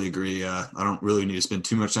totally agree. I don't really need to spend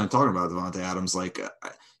too much time talking about Devontae Adams. Like,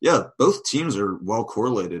 both teams are well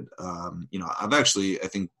correlated. I've actually, I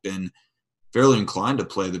think, been fairly inclined to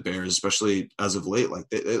play the Bears, especially as of late. Like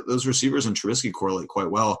those receivers and Trubisky correlate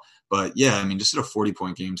quite well. But just at a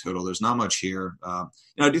 40-point game total, there's not much here. I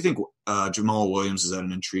do think Jamal Williams is at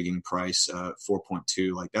an intriguing price,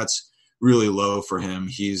 4.2. Like that's really low for him.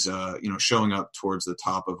 He's showing up towards the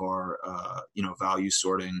top of our value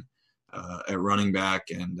sorting at running back,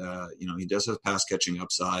 and he does have pass catching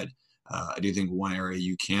upside. I do think one area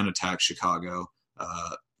you can attack Chicago,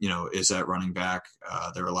 is at running back.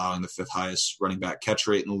 They're allowing the 5th highest running back catch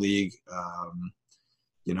rate in the league.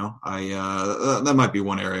 That might be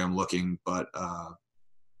one area I'm looking, but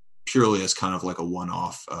purely as kind of like a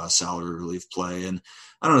one-off salary relief play. And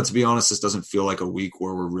I don't know, to be honest, this doesn't feel like a week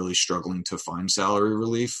where we're really struggling to find salary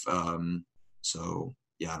relief. I don't know,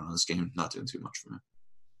 this game not doing too much for me.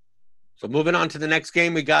 So moving on to the next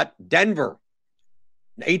game, we got Denver,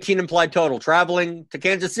 18 implied total, traveling to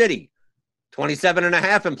Kansas City,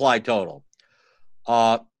 27.5 implied total.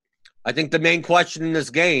 I think the main question in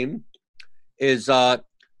this game is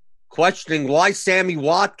questioning why Sammy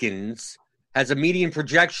Watkins has a median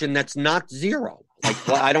projection that's not 0. Like,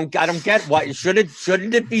 I don't get why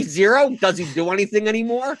shouldn't it be 0? Does he do anything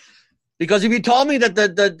anymore? Because if you told me that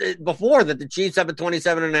the Chiefs have a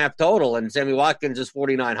 27.5 total and Sammy Watkins is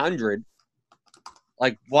 4,900,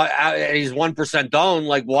 like why he's 1% owned,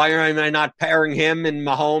 like why am I not pairing him and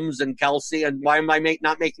Mahomes and Kelsey, and why am I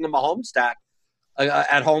not making a Mahomes stack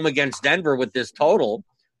at home against Denver with this total?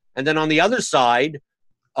 And then on the other side,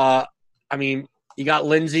 you got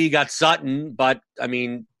Lindsey, you got Sutton, but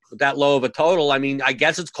with that low of a total, I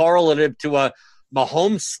guess it's correlative to a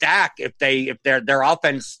Mahomes stack if their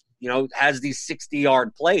offense, has these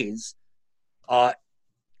 60-yard plays. I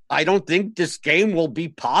don't think this game will be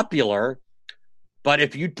popular, but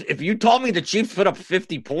if you told me the Chiefs put up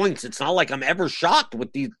 50 points, it's not like I'm ever shocked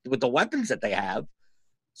with the weapons that they have.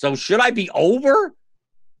 So should I be over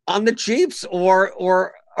on the Chiefs,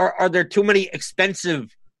 or are there too many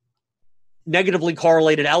expensive, negatively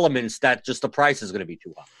correlated elements that just the price is going to be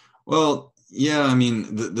too high? Well, yeah,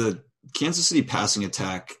 the Kansas City passing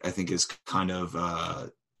attack, I think, is kind of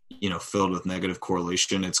filled with negative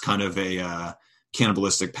correlation. It's kind of a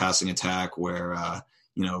cannibalistic passing attack where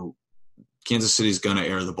Kansas City's going to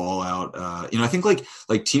air the ball out. I think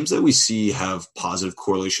like teams that we see have positive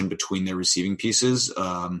correlation between their receiving pieces.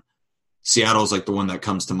 Seattle's like the one that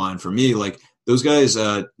comes to mind for me. Like those guys,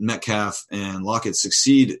 Metcalf and Lockett,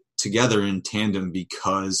 succeed together in tandem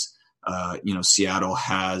because Seattle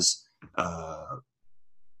has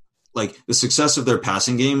like the success of their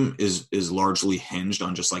passing game is largely hinged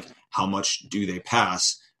on just like how much do they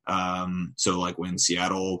pass. So like when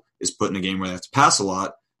Seattle is put in a game where they have to pass a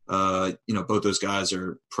lot, both those guys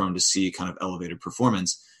are prone to see kind of elevated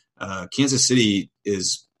performance. Kansas City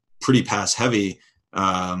is pretty pass heavy.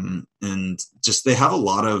 And just, they have a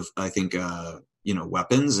lot of, I think,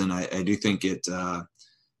 weapons. And I do think it,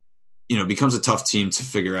 becomes a tough team to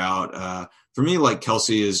figure out. For me, like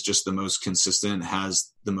Kelce is just the most consistent,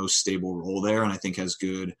 has the most stable role there. And I think has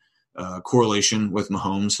good correlation with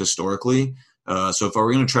Mahomes historically. So if I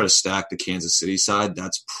were going to try to stack the Kansas City side,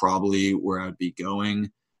 that's probably where I'd be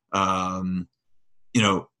going.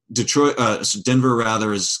 Denver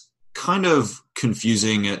rather is kind of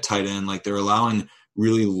confusing at tight end. Like they're allowing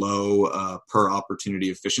really low per opportunity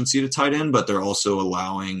efficiency to tight end, but they're also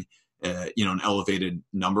allowing an elevated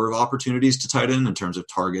number of opportunities to tight end in terms of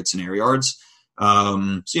targets and air yards.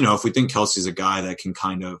 If we think Kelce's a guy that can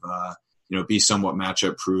kind of be somewhat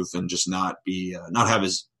matchup proof and just not have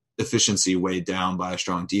his efficiency weighed down by a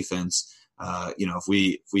strong defense, if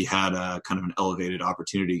we had a kind of an elevated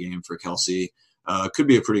opportunity game for Kelce, could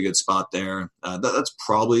be a pretty good spot there. That's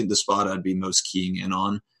probably the spot I'd be most keying in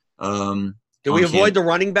on. Do we avoid the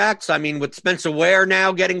running backs? I mean, with Spencer Ware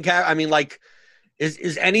now getting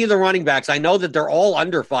is any of the running backs, I know that they're all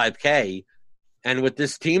under 5K, and with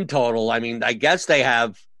this team total, I mean, I guess they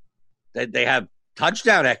have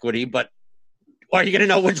touchdown equity, but are you going to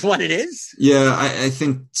know which one it is? Yeah, I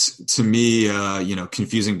think to me,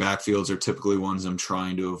 confusing backfields are typically ones I'm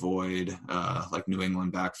trying to avoid, like New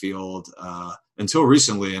England backfield. Until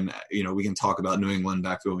recently, and we can talk about New England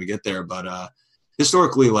backfield when we get there, but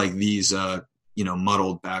historically, like these,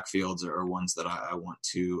 muddled backfields are ones that I want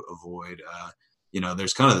to avoid.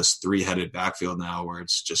 There's kind of this three-headed backfield now where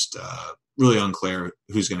it's just really unclear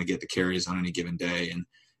who's going to get the carries on any given day, and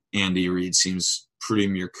Andy Reid seems pretty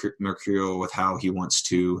mercurial with how he wants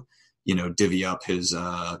to, divvy up his,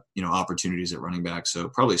 opportunities at running back. So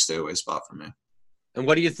probably a stay away spot for me. And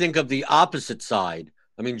what do you think of the opposite side?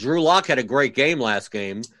 I mean, Drew Lock had a great game last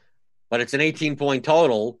game, but it's an 18-point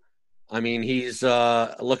total. I mean, he's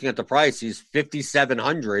looking at the price. He's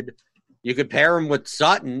 5,700. You could pair him with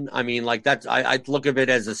Sutton. I mean, like that's I'd look at it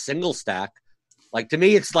as a single stack. Like to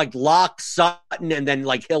me, it's like Lock, Sutton, and then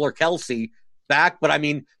like Hill or Kelce back. But I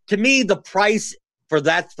mean, to me, the price for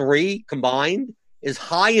that three combined is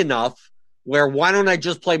high enough where why don't I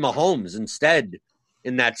just play Mahomes instead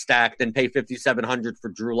in that stack than pay 5,700 for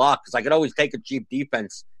Drew Lock? Because I could always take a cheap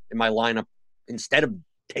defense in my lineup instead of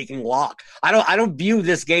taking Lock. I don't view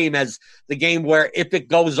this game as the game where if it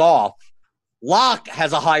goes off, Lock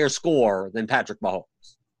has a higher score than Patrick Mahomes.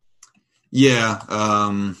 Yeah.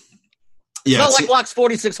 It's not like Lock's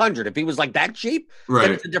 4,600. If he was like that cheap, right,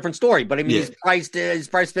 then it's a different story. But I mean, he's priced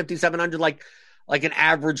 5,700 like an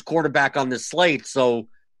average quarterback on this slate. So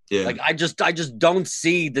like I just don't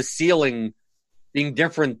see the ceiling being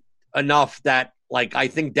different enough that like I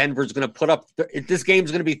think Denver's going to put up if this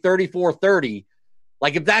game's going to be 34-30.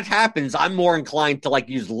 Like if that happens, I'm more inclined to like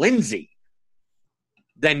use Lindsey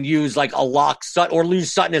than use like a Lock Sutton or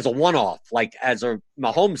lose Sutton as a one-off, like as a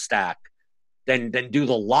Mahomes stack, than do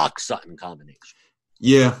the Lock Sutton combination.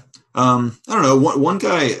 Yeah. I don't know. One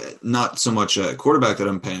guy, not so much a quarterback that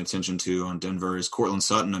I'm paying attention to on Denver is Courtland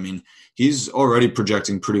Sutton. I mean, he's already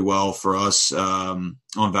projecting pretty well for us on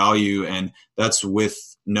value, and that's with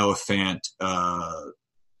Noah Fant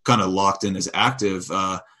kind of locked in as active.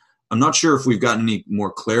 I'm not sure if we've gotten any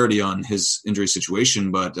more clarity on his injury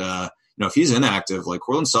situation, but if he's inactive, like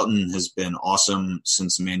Courtland Sutton has been awesome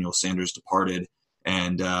since Emmanuel Sanders departed.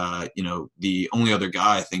 And, the only other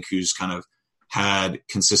guy I think who's kind of had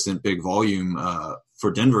consistent big volume for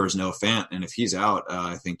Denver is Noah Fant. And if he's out,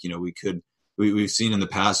 I think, we've seen in the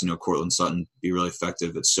past, Courtland Sutton be really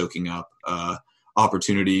effective at soaking up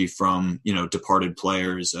opportunity from, departed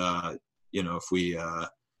players. If we,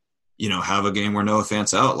 have a game where Noah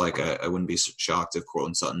Fant's out, like I wouldn't be shocked if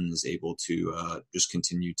Courtland Sutton is able to just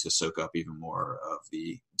continue to soak up even more of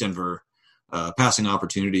the Denver passing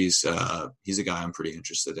opportunities. He's a guy I'm pretty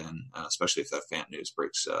interested in, especially if that Fant news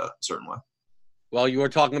breaks a certain way. Well, you were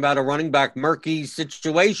talking about a running back murky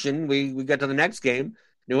situation. We get to the next game.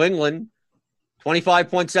 New England,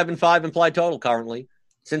 25.75 implied total currently.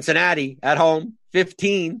 Cincinnati at home,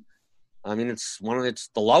 15. I mean, it's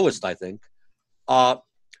the lowest, I think.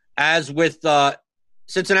 As with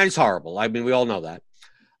Cincinnati's horrible. I mean, we all know that.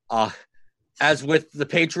 As with the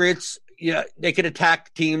Patriots, they could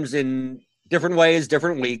attack teams in different ways,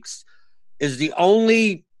 different weeks. Is the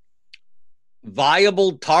only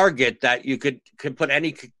viable target that you could put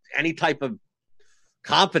any type of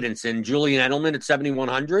confidence in Julian Edelman at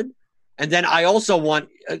 7,100. And then I also want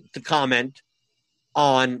to comment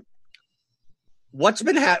on what's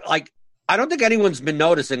been I don't think anyone's been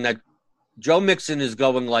noticing that Joe Mixon is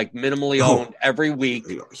going like minimally owned every week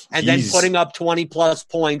and then putting up 20-plus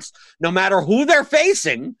points no matter who they're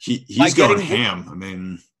facing. He's going ham. I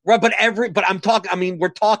mean, right, but we're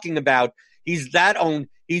talking about he's that owned.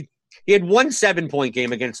 He had one 7-point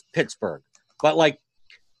game against Pittsburgh, but like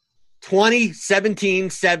 20, 17,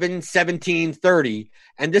 7, 17, 30.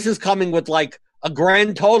 And this is coming with like a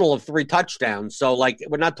grand total of 3 touchdowns. So like,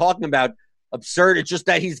 we're not talking about absurd. It's just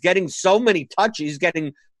that he's getting so many touches. He's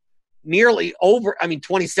getting nearly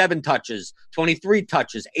 27 touches, 23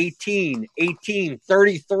 touches, 18,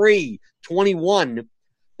 33, 21,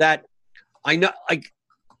 that I know, like,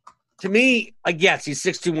 to me, like, yes, he's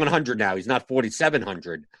 6,100 now. He's not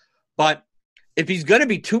 4,700. But if he's going to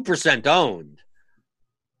be 2% owned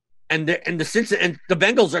and the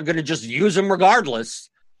Bengals are going to just use him regardless,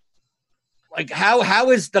 like, how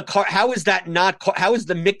is the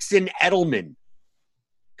Mixon Edelman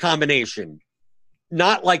combination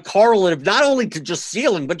not like correlative, not only to just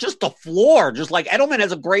ceiling, but just the floor? Just like Edelman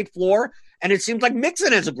has a great floor, and it seems like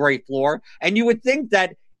Mixon has a great floor. And you would think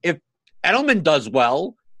that if Edelman does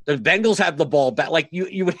well, the Bengals have the ball back. Like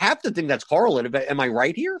you would have to think that's correlative. Am I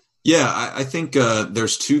right here? Yeah, I think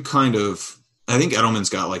there's two kind of. I think Edelman's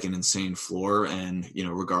got like an insane floor, and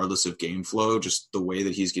regardless of game flow, just the way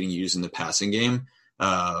that he's getting used in the passing game,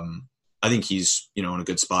 I think he's in a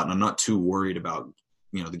good spot, and I'm not too worried about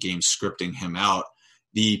the game scripting him out.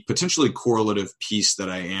 The potentially correlative piece that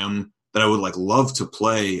I would like love to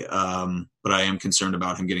play, but I am concerned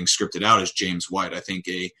about him getting scripted out is James White. I think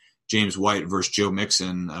a James White versus Joe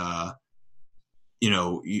Mixon, I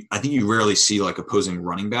think you rarely see like opposing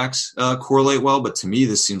running backs correlate well, but to me,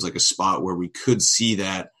 this seems like a spot where we could see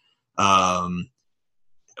that.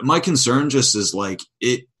 My concern just is like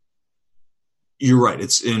it. You're right.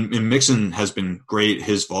 It's in Mixon has been great.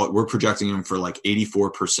 We're projecting him for like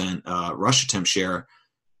 84% rush attempt share.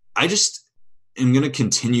 I just am going to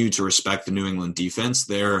continue to respect the New England defense.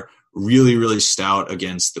 They're really, really stout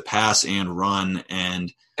against the pass and run,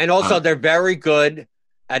 and also they're very good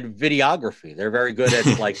at videography. They're very good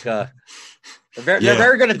at like they're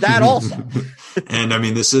very good at that also. And I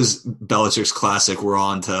mean, this is Belichick's classic. We're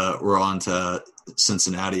on to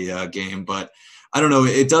Cincinnati game, but I don't know.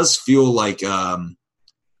 It does feel like a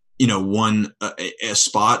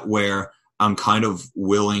spot where I'm kind of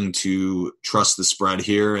willing to trust the spread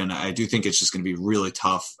here, and I do think it's just going to be really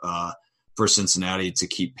tough for Cincinnati to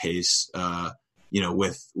keep pace,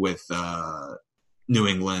 with New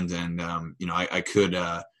England, and I could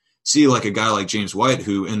see like a guy like James White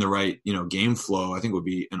who, in the right game flow, I think would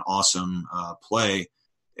be an awesome play.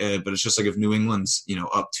 But it's just like if New England's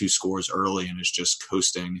up 2 scores early and is just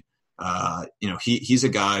coasting, he's a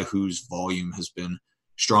guy whose volume has been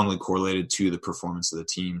strongly correlated to the performance of the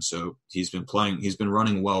team. So he's been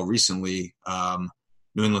running well recently.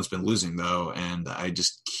 New England's been losing though, and I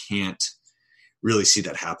just can't really see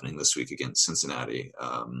that happening this week against Cincinnati.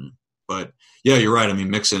 But yeah, you're right. I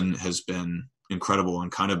mean, Mixon has been incredible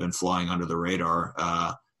and kind of been flying under the radar.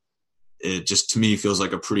 It just, to me, feels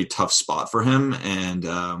like a pretty tough spot for him. And,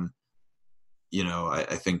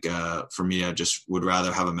 I think for me, I just would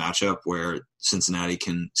rather have a matchup where Cincinnati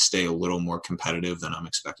can stay a little more competitive than I'm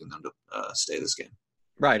expecting them to stay this game.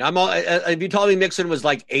 Right. If you told me Mixon was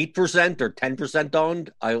like 8% or 10%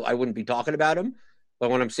 owned, I wouldn't be talking about him. But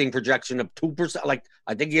when I'm seeing projection of 2%, like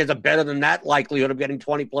I think he has a better than that likelihood of getting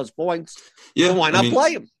 20-plus points. Yeah, so why not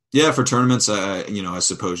play him? Yeah, for tournaments, I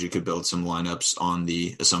suppose you could build some lineups on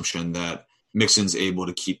the assumption that Mixon's able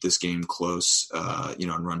to keep this game close,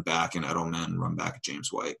 and run back, and Edelman run back at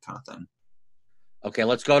James White kind of thing. Okay,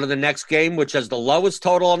 let's go to the next game, which has the lowest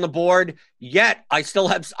total on the board. Yet I still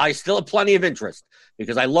have plenty of interest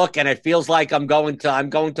because I look and it feels like I'm going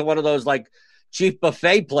to one of those like cheap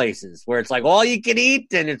buffet places where it's like all you can eat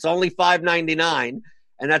and it's only $5.99,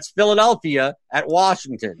 and that's Philadelphia at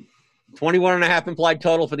Washington. 21.5 implied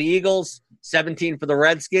total for the Eagles, 17 for the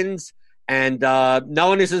Redskins, and no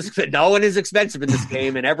one is expensive in this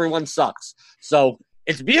game, and everyone sucks. So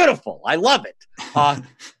it's beautiful. I love it.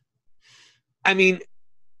 I mean,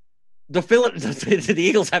 the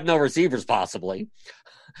Eagles have no receivers possibly.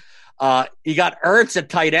 You got Ertz at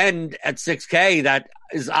tight end at 6K. That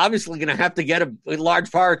is obviously going to have to get a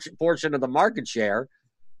large portion of the market share.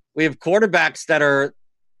 We have quarterbacks that are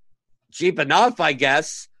cheap enough, I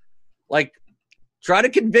guess. Like, try to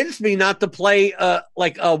convince me not to play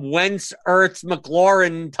like a Wentz, Ertz,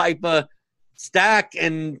 McLaurin type of stack,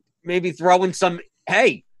 and maybe throw in some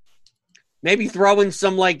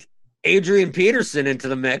like Adrian Peterson into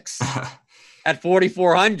the mix at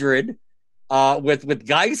 4,400 with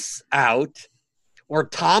Geis out, or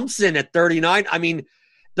Thompson at 39. I mean,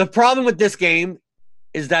 the problem with this game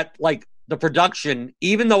is that, like, the production,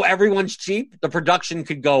 even though everyone's cheap, the production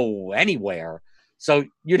could go anywhere. So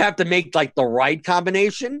you'd have to make, like, the right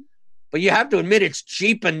combination. But you have to admit it's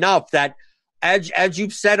cheap enough that, as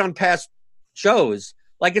you've said on past shows,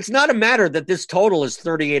 like, it's not a matter that this total is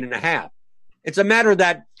 38.5. It's a matter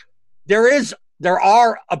that there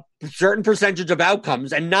are a certain percentage of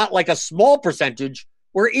outcomes, and not like a small percentage,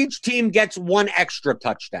 where each team gets one extra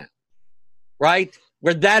touchdown, right?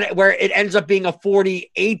 Where it ends up being a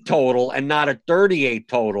 48 total and not a 38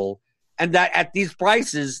 total. And that at these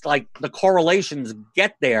prices, like, the correlations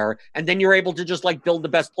get there, and then you're able to just, like, build the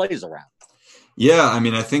best plays around. Yeah, I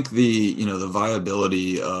mean, I think the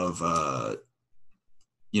viability of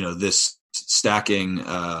this stacking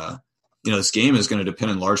this game is going to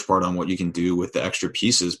depend in large part on what you can do with the extra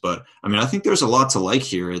pieces. But I mean, I think there's a lot to like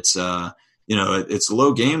here. It's it's a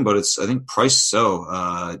low game, but it's, I think, priced so.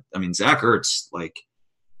 I mean, Zach Ertz, like,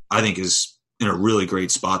 I think is in a really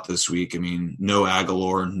great spot this week. I mean, no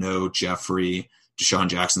Aguilar, no Jeffrey, Deshaun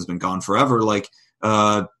Jackson's been gone forever. Like,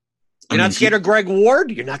 you're not scared of Greg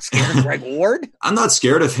Ward? You're not scared of Greg Ward? I'm not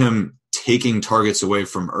scared of him taking targets away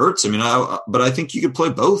from Ertz. I mean, but I think you could play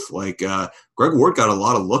both. Like, Greg Ward got a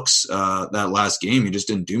lot of looks that last game. He just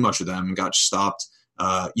didn't do much with them and got stopped,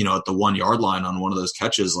 at the 1 yard line on one of those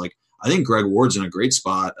catches. Like, I think Greg Ward's in a great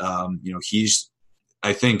spot. He's,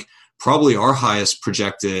 I think, probably our highest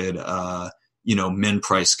projected, min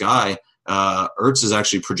price guy. Ertz is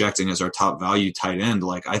actually projecting as our top value tight end.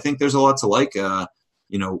 Like, I think there's a lot to like, on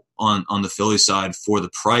the Philly side for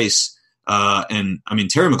the price. And I mean,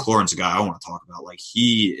 Terry McLaurin's a guy I want to talk about. Like,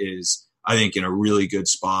 he is, I think, in a really good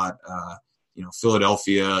spot.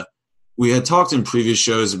 Philadelphia, we had talked in previous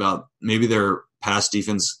shows about maybe their pass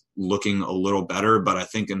defense looking a little better, but I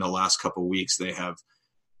think in the last couple of weeks they have,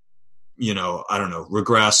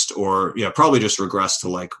 regressed, or probably just regressed to,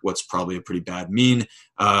 like, what's probably a pretty bad mean.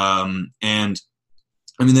 And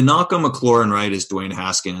I mean, the knock on McLaurin, right, is Dwayne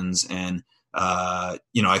Haskins. And, I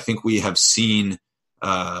think we have seen,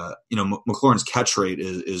 McLaurin's catch rate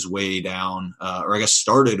is way down, or I guess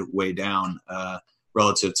started way down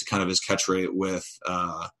relative to kind of his catch rate with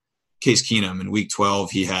Case Keenum. In week 12,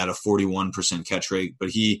 he had a 41% catch rate, but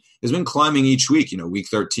he has been climbing each week. Week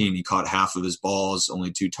 13, he caught half of his balls,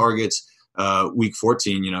 only 2 targets. Week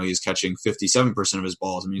 14, he's catching 57% of his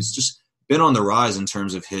balls. I mean, he's just been on the rise in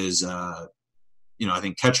terms of his, I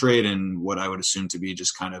think, catch rate, and what I would assume to be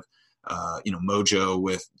just kind of, mojo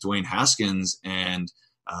with Dwayne Haskins. And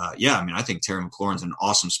I mean, I think Terry McLaurin's in an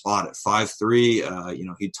awesome spot at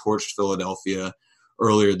 5'3". He torched Philadelphia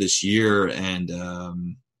earlier this year, and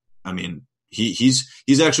I mean,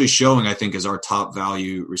 he's actually showing, I think, as our top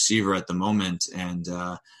value receiver at the moment. And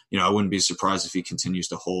I wouldn't be surprised if he continues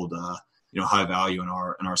to hold high value in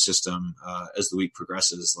our system as the week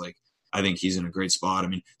progresses. Like, I think he's in a great spot. I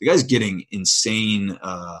mean, the guy's getting insane.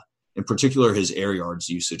 In particular, his air yards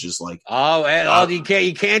usage is like, you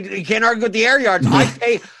can't argue with the air yards.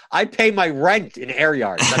 I pay my rent in air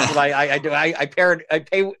yards. That's what I do. I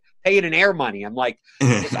pay it in air money. I'm like,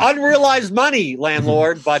 it's unrealized money,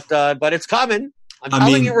 landlord, but it's coming. I'm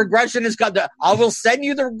telling you, regression is coming. I will send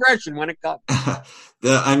you the regression when it comes.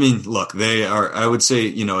 I mean, look, they are, I would say,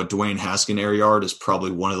 a Dwayne Haskins air yard is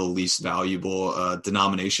probably one of the least valuable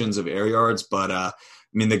denominations of air yards, but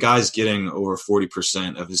I mean, the guy's getting over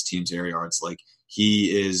 40% of his team's air yards. Like,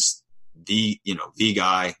 he is the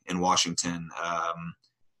guy in Washington.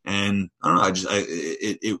 And I don't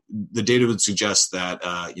know, the data would suggest that,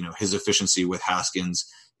 his efficiency with Haskins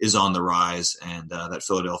is on the rise, and that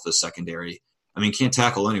Philadelphia secondary, I mean, can't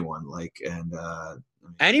tackle anyone. Like, and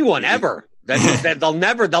anyone ever.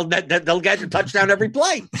 They'll get a touchdown every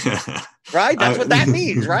play, right? That's what that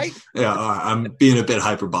means, right? Yeah, I'm being a bit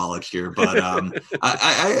hyperbolic here, but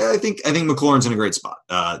I think McLaurin's in a great spot.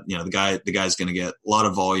 The guy's going to get a lot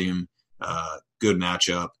of volume, good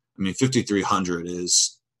matchup. I mean, 5,300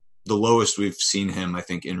 is the lowest we've seen him, I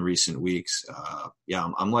think, in recent weeks.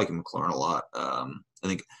 I'm liking McLaurin a lot. I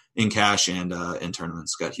think in cash and in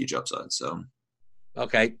tournaments, got huge upside. So.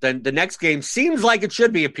 Okay, then the next game seems like it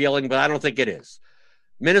should be appealing, but I don't think it is.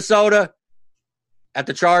 Minnesota at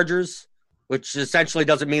the Chargers, which essentially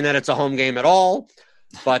doesn't mean that it's a home game at all.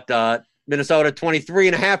 But Minnesota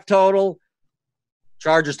 23.5 total,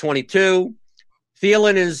 Chargers 22.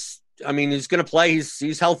 Thielen he's going to play.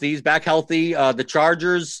 He's healthy. He's back healthy. The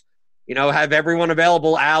Chargers, have everyone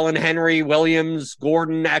available: Allen, Henry, Williams,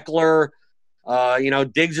 Gordon, Eckler.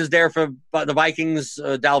 Diggs is there for the Vikings.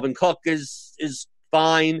 Dalvin Cook is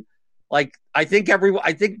fine. Like, I think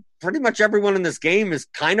pretty much everyone in this game is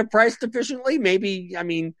kind of priced efficiently. Maybe, I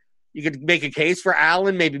mean, you could make a case for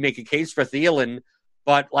Allen, maybe make a case for Thielen,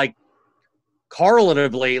 but like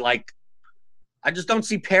correlatively, like I just don't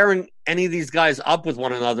see pairing any of these guys up with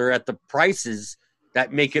one another at the prices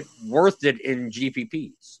that make it worth it in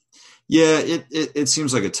GPPs. Yeah, it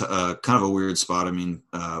seems like a kind of a weird spot. I mean,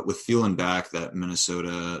 with Thielen back, that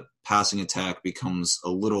Minnesota passing attack becomes a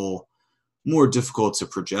little more difficult to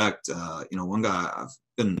project. One guy I've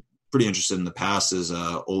been pretty interested in the past is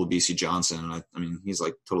Olabisi Johnson. I mean, he's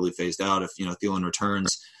like totally phased out if, Thielen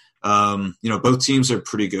returns. Both teams are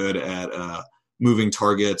pretty good at moving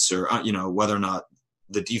targets or, whether or not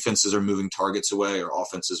the defenses are moving targets away or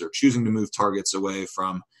offenses are choosing to move targets away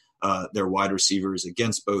from their wide receivers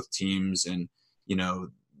against both teams. And,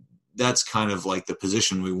 that's kind of like the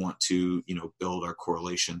position we want to, build our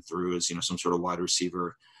correlation through is, some sort of wide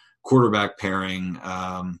receiver quarterback pairing.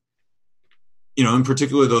 In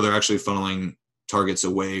particular, though, they're actually funneling targets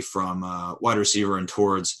away from wide receiver and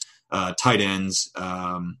towards tight ends.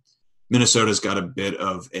 Minnesota's got a bit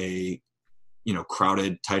of a,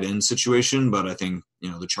 crowded tight end situation, but I think,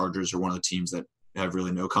 the Chargers are one of the teams that have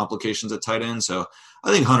really no complications at tight end. So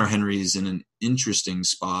I think Hunter Henry's in an interesting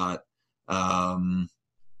spot. I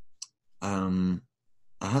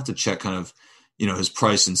have to check kind of, his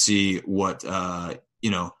price and see what, what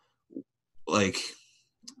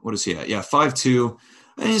is he at? Yeah, 5.2.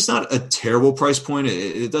 I mean, it's not a terrible price point.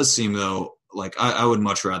 It does seem, though, like I would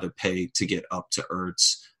much rather pay to get up to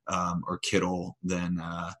Ertz or Kittle than,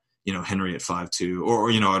 Henry at 5.2 or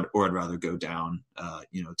I'd rather go down,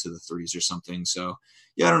 to the threes or something. So,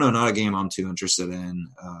 yeah, I don't know. Not a game I'm too interested in.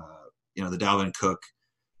 The Dalvin Cook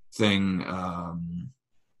thing,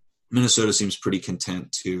 Minnesota seems pretty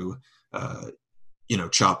content to,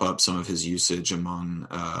 chop up some of his usage among,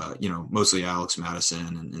 mostly Alex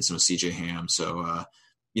Madison and some of CJ Ham. So,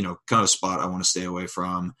 kind of a spot I want to stay away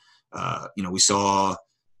from. We saw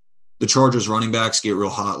the Chargers running backs get real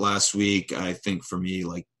hot last week. I think for me,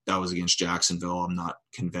 like that was against Jacksonville. I'm not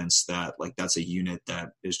convinced that like that's a unit that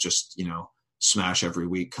is just, smash every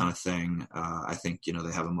week kind of thing. I think,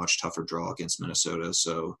 they have a much tougher draw against Minnesota.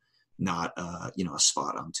 So not, a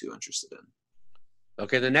spot I'm too interested in.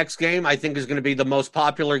 Okay, the next game I think is going to be the most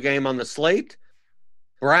popular game on the slate.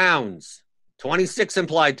 Browns, 26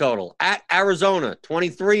 implied total. At Arizona,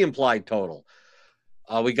 23 implied total.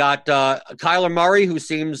 We got Kyler Murray, who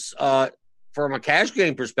seems, from a cash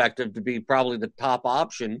game perspective, to be probably the top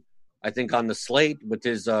option, I think, on the slate with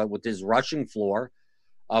his rushing floor.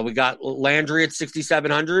 We got Landry at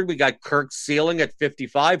 6,700. We got Kirk ceiling at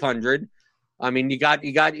 5,500. I mean, you got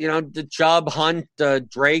the Chubb, Hunt,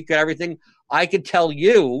 Drake, and everything. I could tell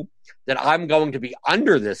you that I'm going to be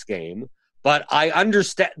under this game, but I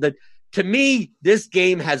understand that to me, this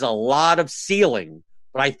game has a lot of ceiling,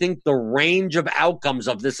 but I think the range of outcomes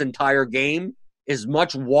of this entire game is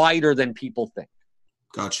much wider than people think.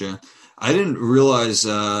 Gotcha. I didn't realize,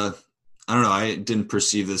 I didn't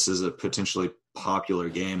perceive this as a potentially popular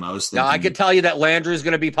game. I was thinking. Now, I could tell you that Landry is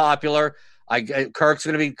going to be popular. Kirk's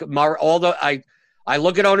going to be, I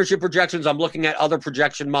look at ownership projections. I'm looking at other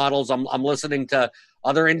projection models. I'm listening to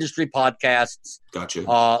other industry podcasts.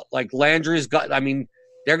 Gotcha. Like Landry's got, I mean,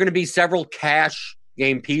 there are going to be several cash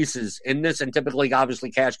game pieces in this, and typically,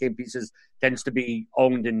 obviously, cash game pieces tends to be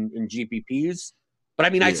owned in GPPs. But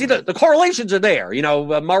I mean, I see the correlations are there.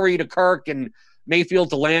 Murray to Kirk and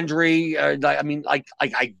Mayfield to Landry. I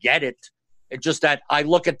get it. It's just that I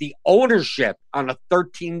look at the ownership on a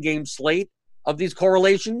 13-game slate of these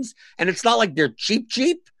correlations, and it's not like they're cheap.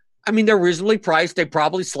 I mean, they're reasonably priced. They're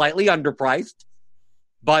probably slightly underpriced.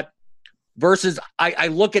 But versus, I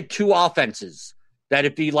look at two offenses that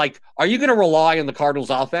if you like, are you going to rely on the Cardinals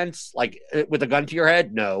offense, like with a gun to your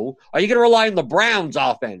head? No. Are you going to rely on the Browns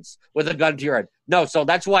offense with a gun to your head? No. So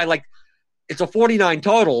that's why, like, it's a 49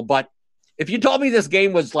 total. But if you told me this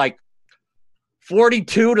game was like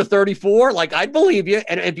 42-34, like, I'd believe you.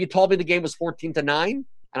 And if you told me the game was 14-9,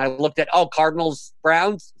 and I looked at, Cardinals,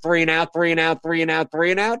 Browns, 3 and out,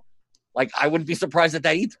 like, I wouldn't be surprised at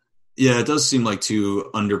that either. Yeah, it does seem like two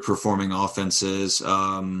underperforming offenses.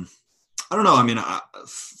 I don't know. I mean,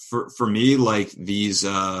 for me, like these,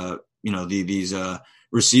 these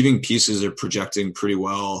receiving pieces are projecting pretty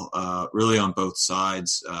well, really on both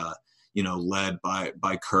sides, led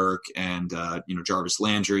by Kirk and, Jarvis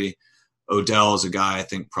Landry. Odell is a guy I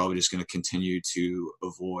think probably just going to continue to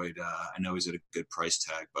avoid. I know he's at a good price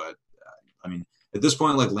tag, but I mean, at this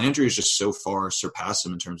point, like Landry is just so far surpassed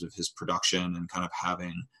him in terms of his production and kind of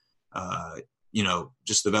having,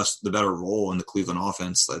 just the better role in the Cleveland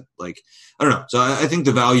offense that, like, I don't know. So I think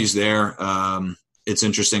the value's there. it's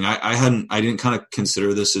interesting. I didn't kind of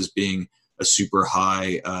consider this as being a super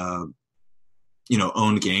high,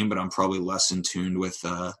 owned game, but I'm probably less in tune with,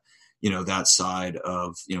 that side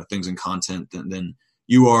of, things and content than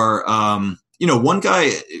you are. One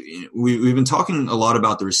guy, we've been talking a lot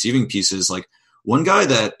about the receiving pieces. Like one guy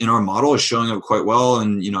that in our model is showing up quite well.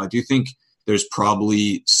 And, I do think there's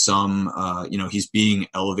probably some, he's being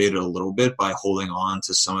elevated a little bit by holding on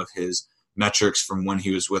to some of his metrics from when he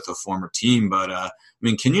was with a former team. But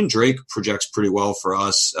Kenyon Drake projects pretty well for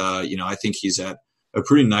us. I think he's at a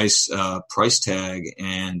pretty nice price tag,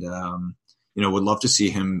 and would love to see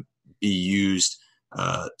him be used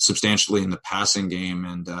substantially in the passing game.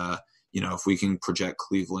 And if we can project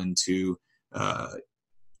Cleveland to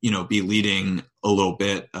be leading a little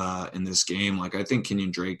bit in this game, like I think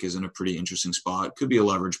Kenyon Drake is in a pretty interesting spot. Could be a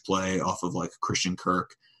leverage play off of like Christian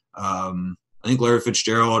Kirk. I think Larry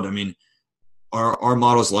Fitzgerald, our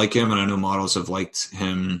models like him, and I know models have liked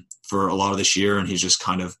him for a lot of this year, and he's just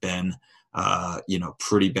kind of been,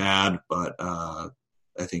 pretty bad, but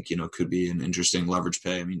I think, could be an interesting leverage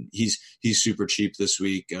pay. He's super cheap this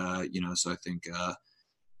week, so I think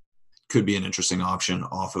could be an interesting option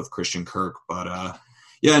off of Christian Kirk. But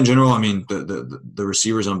in general, the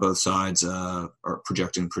receivers on both sides are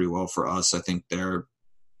projecting pretty well for us. I think they're,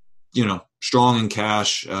 strong in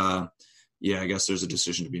cash. I guess there's a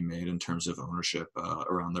decision to be made in terms of ownership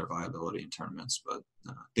around their viability in tournaments. But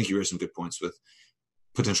I think you raised some good points with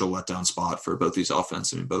potential letdown spot for both these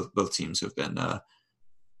offenses. Both teams have been,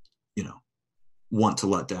 want to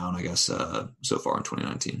let down, I guess, so far in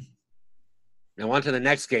 2019. Now on to the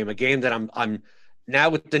next game, a game that I'm now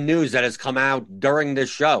with the news that has come out during this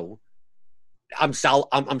show. I'm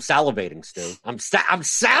salivating, Stu. I'm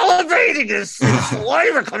salivating. This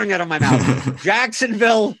flavor coming out of my mouth.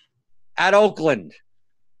 Jacksonville at Oakland.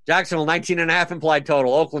 Jacksonville 19.5 implied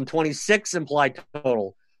total. Oakland 26 implied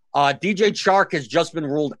total. DJ Chark has just been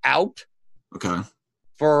ruled out. Okay.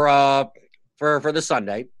 For the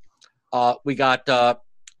Sunday. We got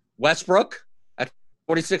Westbrook at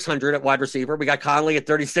 4,600 at wide receiver. We got Conley at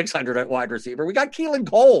 3,600 at wide receiver. We got Keelan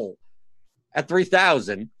Cole at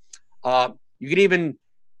 3,000. You could even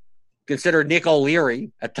consider Nick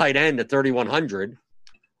O'Leary at tight end at 3,100.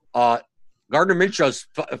 Gardner Minshew's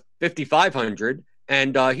 5,500,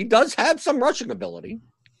 and he does have some rushing ability.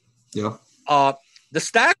 Yeah. The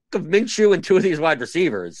stack of Minshew and two of these wide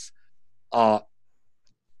receivers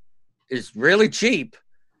is really cheap,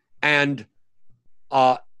 and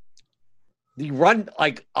the run,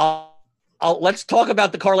 let's talk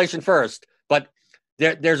about the correlation first. But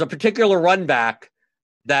there's a particular run back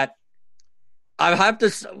that I have to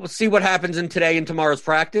see what happens in today and tomorrow's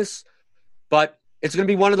practice, but it's going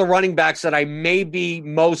to be one of the running backs that I may be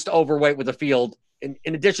most overweight with the field, in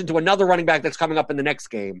addition to another running back that's coming up in the next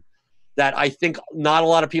game that I think not a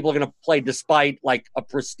lot of people are going to play despite like a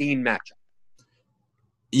pristine matchup.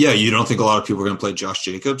 Yeah, you don't think a lot of people are going to play Josh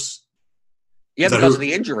Jacobs? Yeah, because of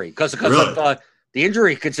the injury, because really? Of the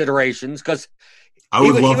injury considerations, because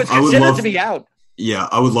he was considered to be out. Yeah,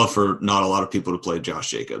 I would love for not a lot of people to play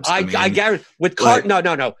Josh Jacobs. I guarantee with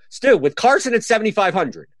no, Stu, with Carson at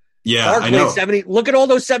 7,500. Yeah, Clark I know. 70. Look at all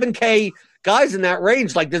those 7K guys in that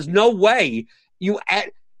range. Like, there's no way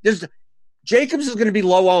Jacobs is going to be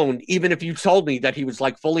low owned, even if you told me that he was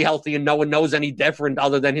like fully healthy and no one knows any different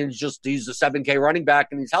other than he's a 7K running back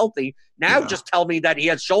and he's healthy. Now just tell me that he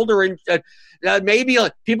has shoulder injury. Maybe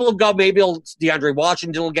people will go, maybe DeAndre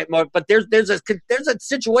Washington will get more, but there's a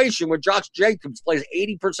situation where Josh Jacobs plays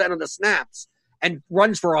 80% of the snaps and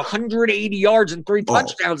runs for 180 yards and 3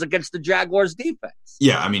 touchdowns against the Jaguars defense.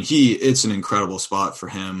 Yeah, it's an incredible spot for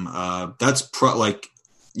him. I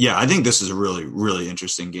think this is a really, really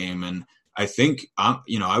interesting game. And I think,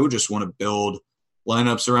 I would just want to build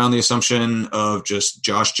lineups around the assumption of just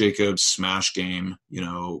Josh Jacobs smash game,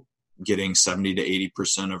 getting 70 to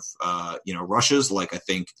 80% of, rushes. Like I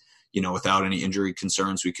think, without any injury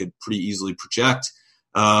concerns, we could pretty easily project.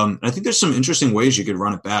 And I think there's some interesting ways you could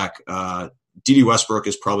run it back. D.D. Westbrook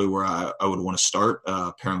is probably where I would want to start,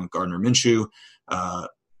 pairing with Gardner Minshew.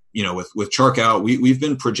 With Chark out, we've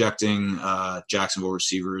been projecting Jacksonville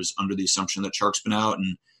receivers under the assumption that Chark's been out,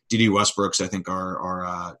 and D.D. Westbrook's I think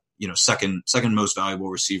are second most valuable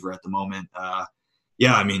receiver at the moment.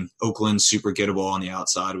 Oakland's super gettable on the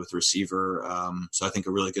outside with receiver, so I think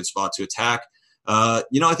a really good spot to attack. I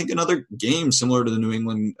think another game similar to the New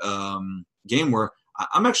England game where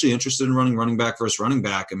I'm actually interested in running back versus running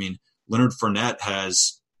back. Leonard Fournette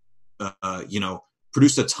has,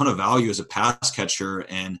 produced a ton of value as a pass catcher,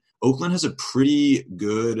 and Oakland has a pretty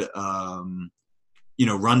good,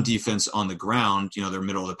 run defense on the ground. They're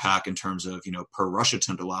middle of the pack in terms of, per rush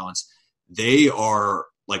attempt allowance. they are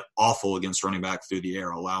like awful against running back through the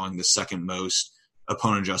air, allowing the second most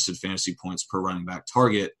opponent adjusted fantasy points per running back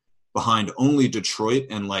target behind only Detroit.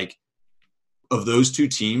 And like of those two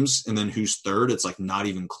teams, and then who's third, it's like not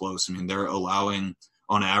even close. I mean, they're allowing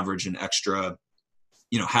on average an extra,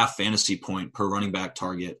 half fantasy point per running back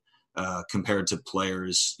target compared to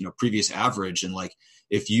players, previous average. And like,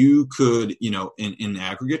 if you could, in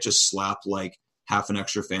aggregate, just slap like half an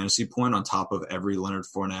extra fantasy point on top of every Leonard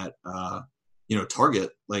Fournette,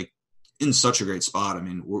 target, like in such a great spot. I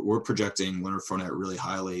mean, we're projecting Leonard Fournette really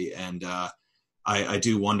highly. And I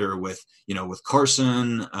do wonder with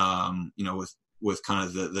Carson, with kind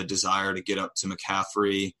of the desire to get up to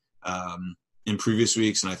McCaffrey in previous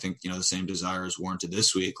weeks. And I think, the same desire is warranted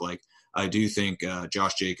this week. Like, I do think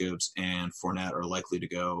Josh Jacobs and Fournette are likely to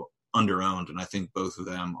go under-owned. And I think both of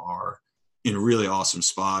them are in really awesome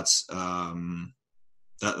spots.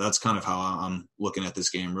 That's kind of how I'm looking at this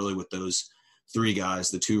game, really, with those three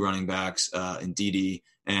guys, the two running backs and Dede.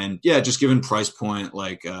 And yeah, just given price point,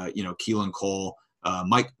 like, Keelan Cole,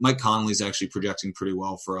 Mike Conley's actually projecting pretty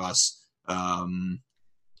well for us.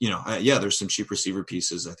 There's some cheap receiver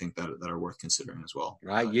pieces I think that are worth considering as well.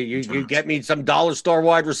 Right. You get me some dollar store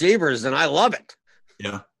wide receivers and I love it.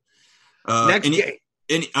 Yeah. Next game.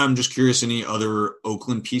 I'm just curious, any other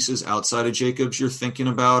Oakland pieces outside of Jacobs you're thinking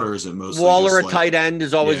about, or is it mostly Waller at tight end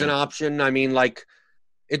is always an option? I mean, like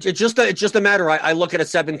it's just a matter. I look at a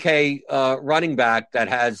 7K running back that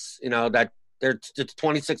has, that it's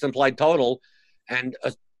 26 implied total. And,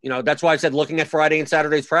 that's why I said looking at Friday and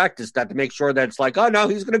Saturday's practice, that to make sure that it's like, oh, no,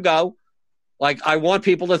 he's going to go. Like, I want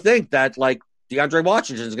people to think that, like, DeAndre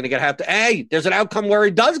Washington is going to get half there's an outcome where he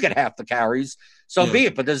does get half the carries. So be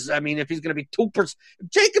it. But if he's going to be 2%,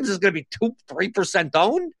 Jacobs is going to be 3%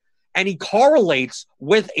 owned, and he correlates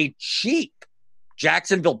with a cheap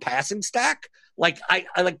Jacksonville passing stack. Like, I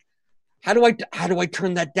like, how do I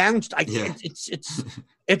turn that down? It's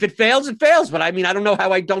if it fails, it fails. But I mean, I don't know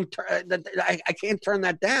how I don't turn. I can't turn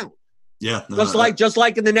that down. Yeah, just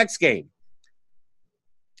like in the next game,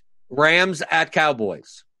 Rams at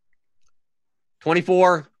Cowboys.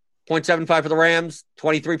 24.75 for the Rams,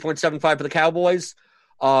 23.75 for the Cowboys.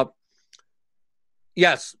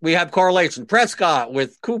 Yes, we have correlation. Prescott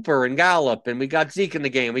with Cooper and Gallup, and we got Zeke in the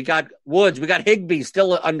game. We got Woods. We got Higbee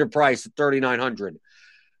still underpriced at $3,900.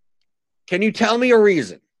 Can you tell me a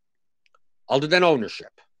reason, other than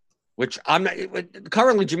ownership, which I'm not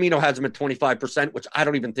currently? Jamino has him at 25%, which I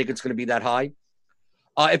don't even think it's going to be that high.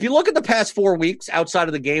 If you look at the past 4 weeks outside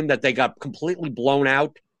of the game that they got completely blown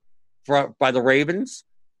out by the Ravens,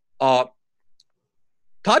 Todd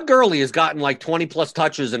Gurley has gotten like 20 plus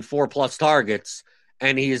touches and 4+ targets,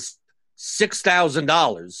 and he's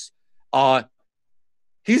 $6,000.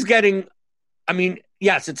 He's getting, I mean,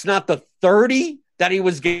 yes, it's not the 30 that he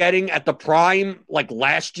was getting at the prime like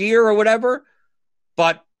last year or whatever,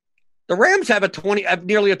 but the Rams have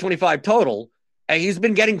nearly a 25 total, and he's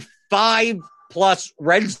been getting 5+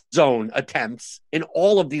 red zone attempts in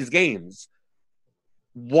all of these games.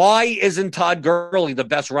 Why isn't Todd Gurley the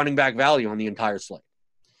best running back value on the entire slate?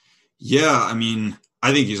 Yeah, I mean,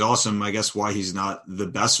 I think he's awesome. I guess why he's not the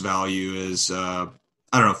best value is, I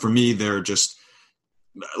don't know, for me, they're just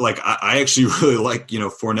like, I actually really like,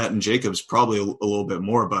 Fournette and Jacobs probably a little bit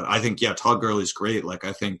more, but I think, Todd Gurley's great. Like,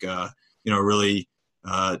 I think, really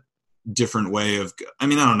different way of, I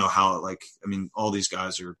mean, I don't know how, all these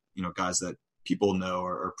guys are, guys that people know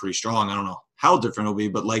are pretty strong. I don't know how different it'll be,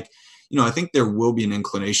 but like, I think there will be an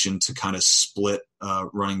inclination to kind of split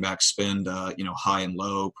running back spend, high and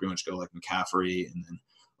low, pretty much go like McCaffrey and then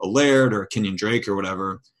a Laird or a Kenyon Drake or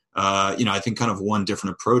whatever. I think kind of one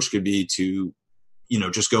different approach could be to,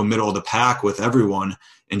 just go middle of the pack with everyone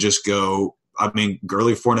and just go, I mean,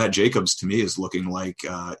 Gurley, Fournette, Jacobs to me is looking like,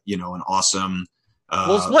 an awesome.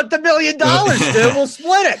 We'll split the $1 million, dude. We'll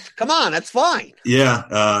split it. Come on. That's fine. Yeah.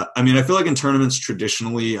 I mean, I feel like in tournaments,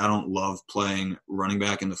 traditionally, I don't love playing running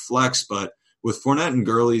back in the flex, but with Fournette and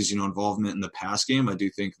Gurley's, involvement in the pass game, I do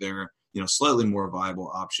think they're, slightly more viable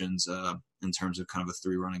options in terms of kind of a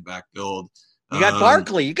 3 running back build. You got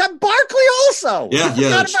Barkley. You got Barkley also. Yeah.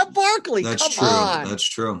 Forgot about Barkley. That's Come true. on. That's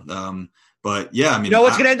true. But yeah, I mean,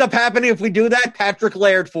 what's going to end up happening if we do that? Patrick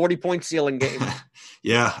Laird, 40-point ceiling game.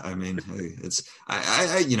 Yeah, I mean, it's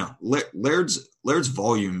Laird's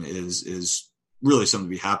volume is really something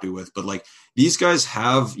to be happy with. But like these guys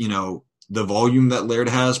have, the volume that Laird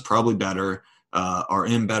has, probably better, are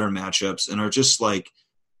in better matchups, and are just like,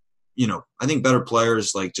 I think better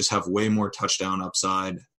players like just have way more touchdown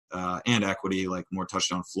upside and equity, like more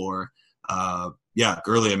touchdown floor.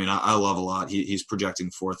 Gurley, I mean, I love a lot. He's projecting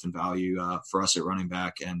 4th in value for us at running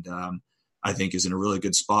back, and I think is in a really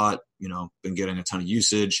good spot. Been getting a ton of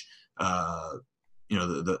usage.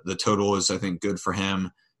 The total is, I think, good for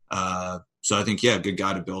him. So I think, good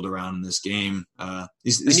guy to build around in this game.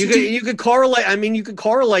 You could correlate. I mean, you could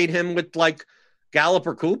correlate him with like Gallup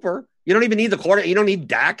or Cooper. You don't even need the quarter. You don't need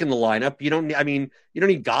Dak in the lineup. You don't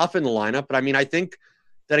need Goff in the lineup. But I mean, I think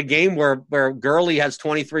that a game where Gurley has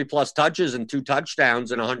 23 plus touches and 2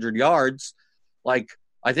 touchdowns and 100 yards, like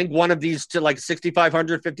I think one of these to like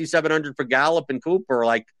 6,500, 5,700 for Gallup and Cooper,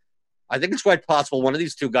 like I think it's quite possible one of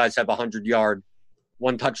these two guys have 100-yard,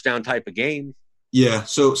 1 touchdown type of game. Yeah.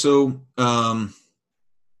 So I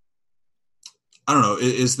don't know.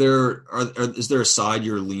 Is there a side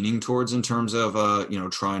you're leaning towards in terms of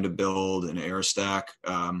trying to build an air stack?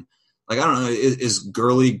 I don't know. Is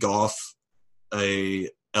Gurley, Goff a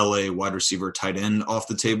LA wide receiver tight end off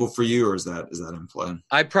the table for you, or is that in play?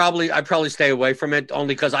 I probably stay away from it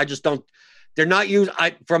only because I just don't. They're not used.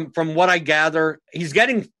 From what I gather, he's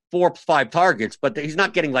getting 4 or 5 targets, but he's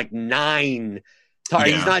not getting like 9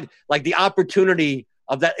 targets. Yeah. He's not like the opportunity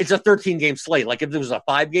of that. It's a 13-game slate. Like if there was a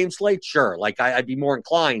 5-game slate, sure. Like I'd be more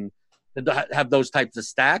inclined to have those types of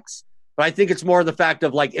stacks. But I think it's more the fact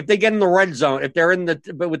of like if they get in the red zone, if they're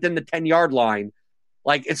within the 10-yard line,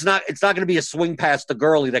 like it's not going to be a swing pass to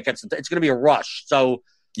Gurley that gets. It's going to be a rush. So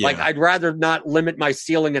like I'd rather not limit my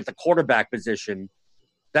ceiling at the quarterback position.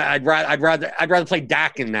 That I'd rather play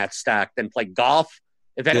Dak in that stack than play Goff.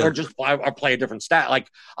 Or play a different stat. Like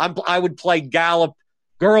I would play Gallup,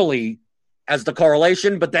 Gurley as the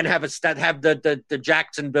correlation, but then have the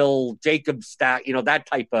Jacksonville Jacobs stack, that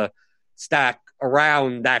type of stack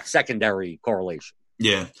around that secondary correlation.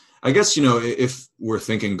 Yeah. I guess, if we're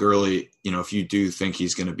thinking Gurley, if you do think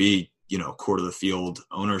he's going to be, quarter of the field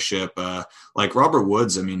ownership, like Robert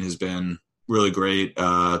Woods, I mean, has been really great.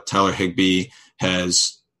 Tyler Higbee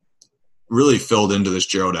has really filled into this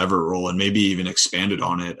Gerald Everett role and maybe even expanded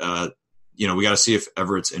on it. We got to see if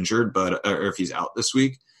Everett's injured, or if he's out this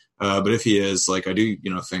week. But if he is, like, I do,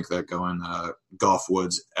 think that going Goff,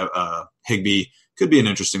 Woods, Higbee could be an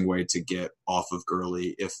interesting way to get off of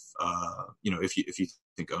Gurley if you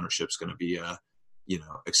think ownership's going to be,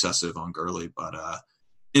 excessive on Gurley. But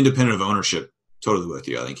independent of ownership, totally with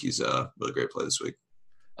you. I think he's a really great play this week.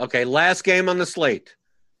 Okay, last game on the slate.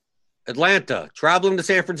 Atlanta traveling to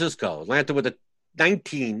San Francisco. Atlanta with a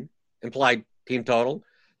 19 implied team total.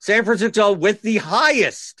 San Francisco with the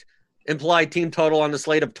highest implied team total on the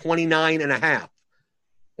slate of 29.5.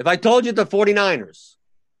 If I told you the 49ers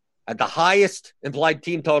at the highest implied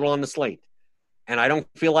team total on the slate, and I don't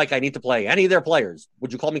feel like I need to play any of their players,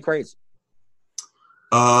 would you call me crazy?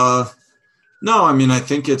 No, I mean, I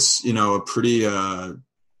think it's, a pretty,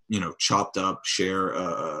 chopped up share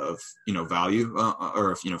of, value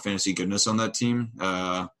or, fantasy goodness on that team.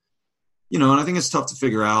 And I think it's tough to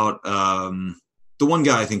figure out. The one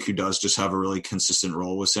guy I think who does just have a really consistent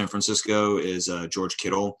role with San Francisco is George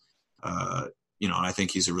Kittle. And I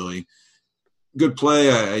think he's a really good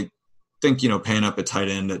play. I think, paying up a tight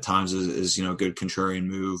end at times is a good contrarian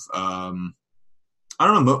move. I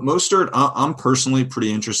don't know. Mostert, I'm personally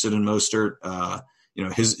pretty interested in Mostert.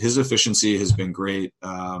 His efficiency has been great.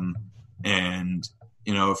 And,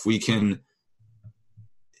 if we can,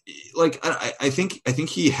 like, I think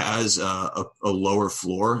he has a lower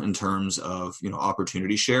floor in terms of,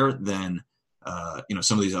 opportunity share than,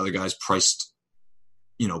 some of these other guys priced,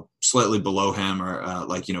 slightly below him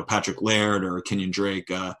or Patrick Laird or Kenyon Drake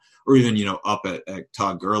or even, up at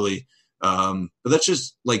Todd Gurley. But that's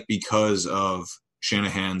just like because of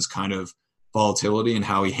Shanahan's kind of volatility and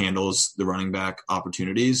how he handles the running back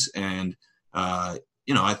opportunities. And, I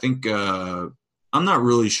think I'm not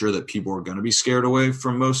really sure that people are going to be scared away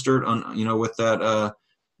from Mostert on, with that,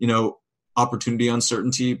 opportunity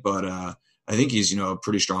uncertainty. But I think he's, a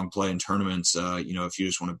pretty strong play in tournaments, if you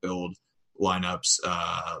just want to build lineups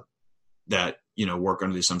that, work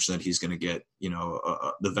under the assumption that he's going to get,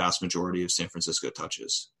 the vast majority of San Francisco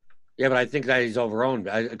touches. Yeah, but I think that he's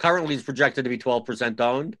over-owned. Currently, he's projected to be 12%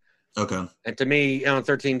 owned. Okay. And to me,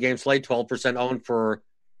 13-game slate, 12% owned for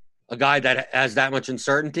a guy that has that much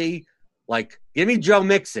uncertainty. Like, give me Joe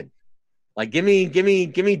Mixon. Like, give me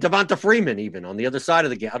Devonta Freeman even on the other side of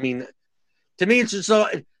the game. I mean, to me, it's just so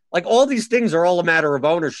like all these things are all a matter of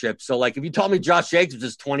ownership. So, like, if you told me Josh Jacobs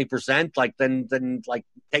is 20%, like, then like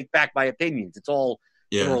take back my opinions. It's all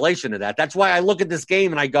in relation to that. That's why I look at this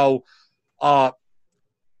game and I go,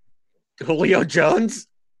 Julio Jones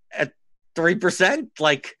at 3%.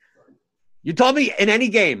 Like, you told me in any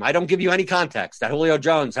game, I don't give you any context, that Julio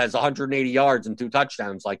Jones has 180 yards and 2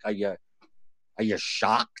 touchdowns. Like, are you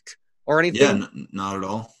shocked or anything? Yeah, not at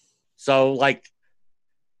all. So, like,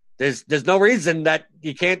 there's no reason that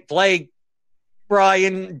you can't play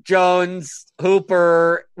Bryan, Jones,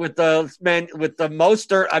 Hooper with the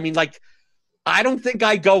Mostert. I mean, like, I don't think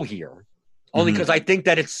I go here only because I think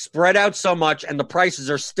that it's spread out so much and the prices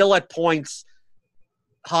are still at points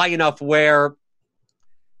high enough where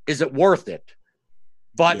is it worth it?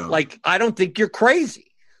 But like, I don't think you're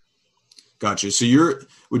crazy. Gotcha. So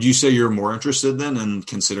would you say you're more interested then in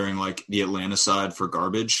considering like the Atlanta side for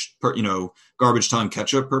garbage time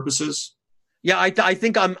catch-up purposes? Yeah, I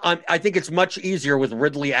think I think it's much easier with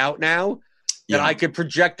Ridley out now that I could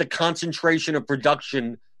project the concentration of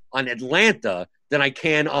production on Atlanta than I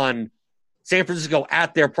can on San Francisco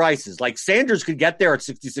at their prices. Like Sanders could get there at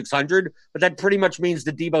 6,600, but that pretty much means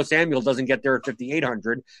that Deebo Samuel doesn't get there at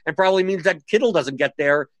 5,800, and probably means that Kittle doesn't get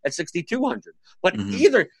there at 6,200. But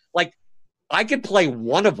either like I could play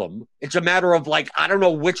one of them. It's a matter of like I don't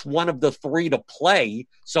know which one of the three to play.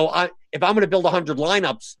 So if I'm going to build 100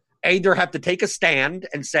 lineups, I either have to take a stand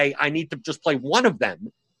and say I need to just play one of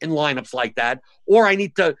them in lineups like that, or I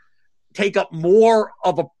need to take up more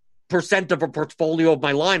of a percent of a portfolio of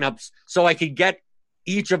my lineups so I could get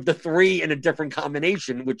each of the three in a different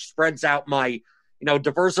combination, which spreads out my,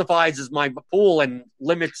 diversifies as my pool and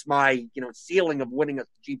limits my, ceiling of winning a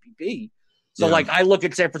GPP. So like I look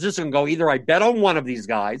at San Francisco and go, either I bet on one of these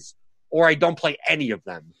guys or I don't play any of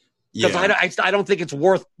them. Because I don't think it's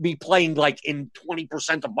worth me playing like in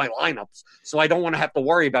 20% of my lineups. So I don't want to have to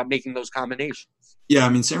worry about making those combinations. Yeah, I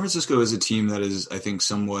mean, San Francisco is a team that is, I think,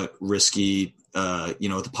 somewhat risky, with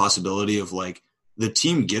the possibility of like the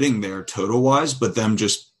team getting there total-wise, but them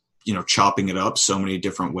just, chopping it up so many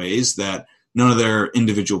different ways that none of their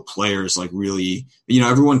individual players like really,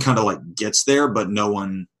 everyone kind of like gets there, but no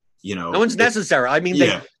one – no one's necessary. I mean,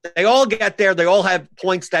 they all get there. They all have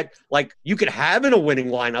points that like you could have in a winning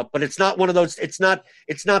lineup, but it's not one of those. It's not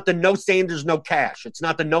the no Sanders, no cash. It's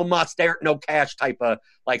not the no Mostert, no cash type of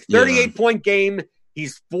like 38-point game.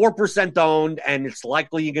 He's 4% owned, and it's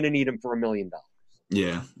likely you're going to need him for $1 million.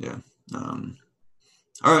 Yeah. All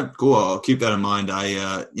right, cool. I'll keep that in mind.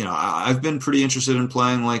 I've been pretty interested in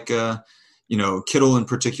playing like Kittle in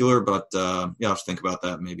particular, but I'll have to think about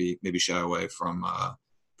that. Maybe shy away from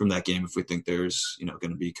that game if we think there's going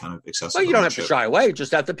to be kind of excessive. Well, you don't have to shy away.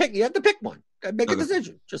 Just have to pick. You have to pick one. Make a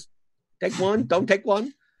decision. Just take one. Don't take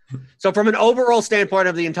one. So from an overall standpoint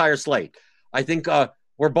of the entire slate, I think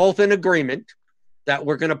we're both in agreement that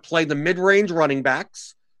we're going to play the mid-range running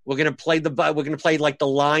backs. We're going to play like the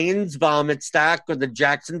Lions vomit stack or the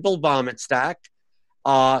Jacksonville vomit stack.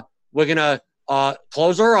 We're going to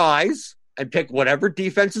close our eyes and pick whatever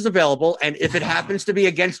defense is available. And if it happens to be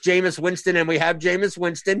against Jameis Winston and we have Jameis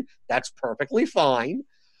Winston, that's perfectly fine.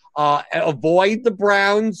 Avoid the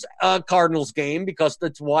Browns-Cardinals game because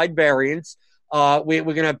it's wide variance. We're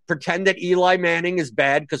going to pretend that Eli Manning is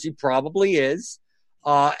bad because he probably is.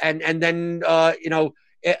 And then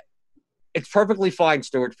it's perfectly fine,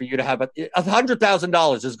 Stuart, for you to have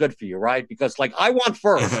 $100,000 is good for you, right? Because like I want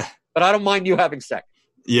first, but I don't mind you having second.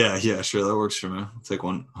 Yeah, sure. That works for me. I'll take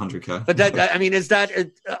 100K. But is that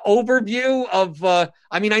an overview of,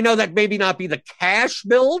 I know that maybe not be the cash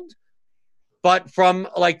build, but from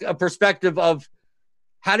like a perspective of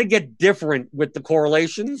how to get different with the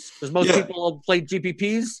correlations, because most people play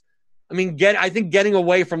GPPs. I think getting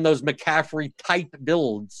away from those McCaffrey type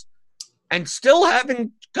builds and still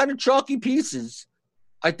having kind of chalky pieces,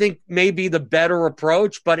 I think may be the better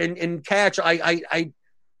approach. But in cash,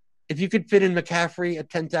 if you could fit in McCaffrey at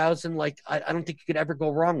 10,000, I don't think you could ever go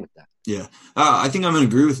wrong with that. Yeah, I think I'm in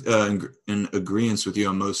agreement with you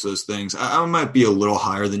on most of those things. I might be a little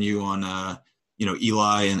higher than you on,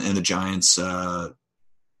 Eli and the Giants,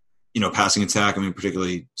 passing attack.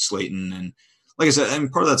 Particularly Slayton, and like I said,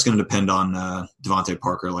 part of that's going to depend on Devontae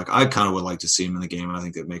Parker. Like I kind of would like to see him in the game, and I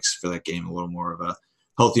think that makes for that game a little more of a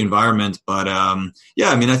healthy environment. But I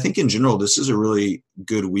think in general, this is a really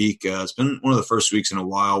good week. It's been one of the first weeks in a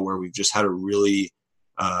while where we've just had a really,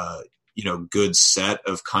 good set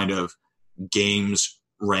of kind of games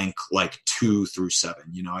rank like 2 through 7.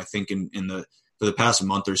 I think for the past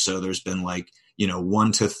month or so, there's been 1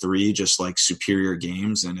 to 3 just like superior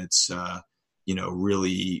games. And it's,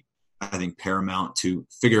 really, I think, paramount to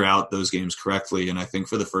figure out those games correctly. And I think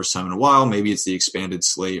for the first time in a while, maybe it's the expanded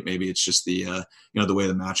slate. Maybe it's just the, the way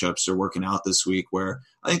the matchups are working out this week, where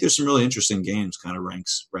I think there's some really interesting games, kind of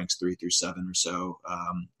ranks 3 through 7 or so.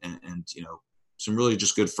 And some really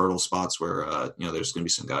just good fertile spots where, there's going to be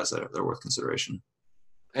some guys that are worth consideration.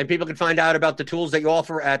 And people can find out about the tools that you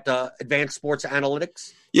offer at Advanced Sports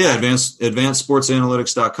Analytics. Yeah,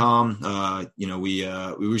 advancedsportsanalytics.com. We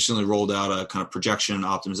recently rolled out a kind of projection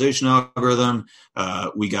optimization algorithm.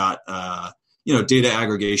 We got, data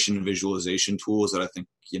aggregation and visualization tools that I think,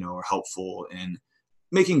 are helpful in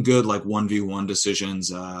making good, like 1v1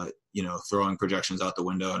 decisions, throwing projections out the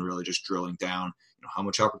window and really just drilling down, how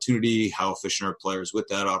much opportunity, how efficient are players with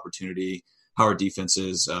that opportunity, how our defense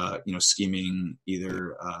is, scheming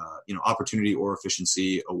either, opportunity or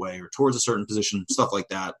efficiency away or towards a certain position, stuff like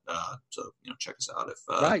that. So, check us out.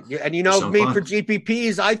 Right. And me for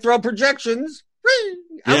GPPs, I throw projections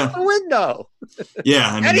out the window.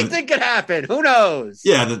 Yeah. Anything could happen. Who knows?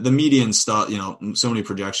 Yeah. The median stuff, so many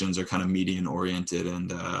projections are kind of median oriented.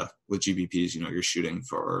 And with GPPs, you're shooting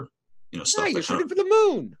for, stuff. You're shooting for the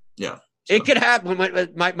moon. Yeah. So. It could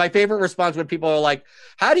happen. My favorite response when people are like,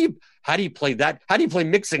 how do you play that? How do you play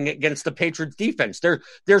mixing against the Patriots defense?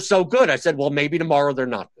 They're so good. I said, well, maybe tomorrow they're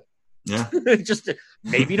not good. Yeah. Just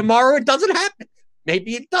maybe tomorrow it doesn't happen.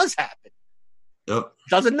 Maybe it does happen. Yep.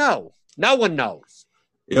 Doesn't know. No one knows.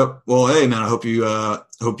 Yep. Well, hey man, I hope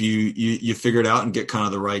you figure it out and get kind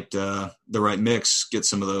of the right mix, get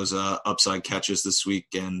some of those upside catches this week,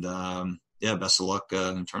 and best of luck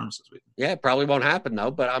in tournaments this week. Yeah, it probably won't happen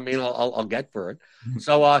though, but I mean, I'll get for it.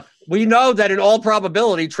 So we know that in all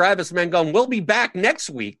probability, Travis Mangone will be back next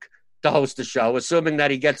week to host the show, assuming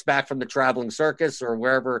that he gets back from the traveling circus or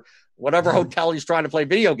whatever hotel he's trying to play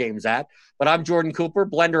video games at. But I'm Jordan Cooper,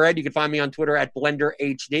 Blender Ed. You can find me on Twitter at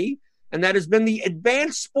BlenderHD. And that has been the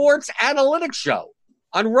Advanced Sports Analytics Show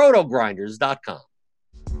on RotoGrinders.com.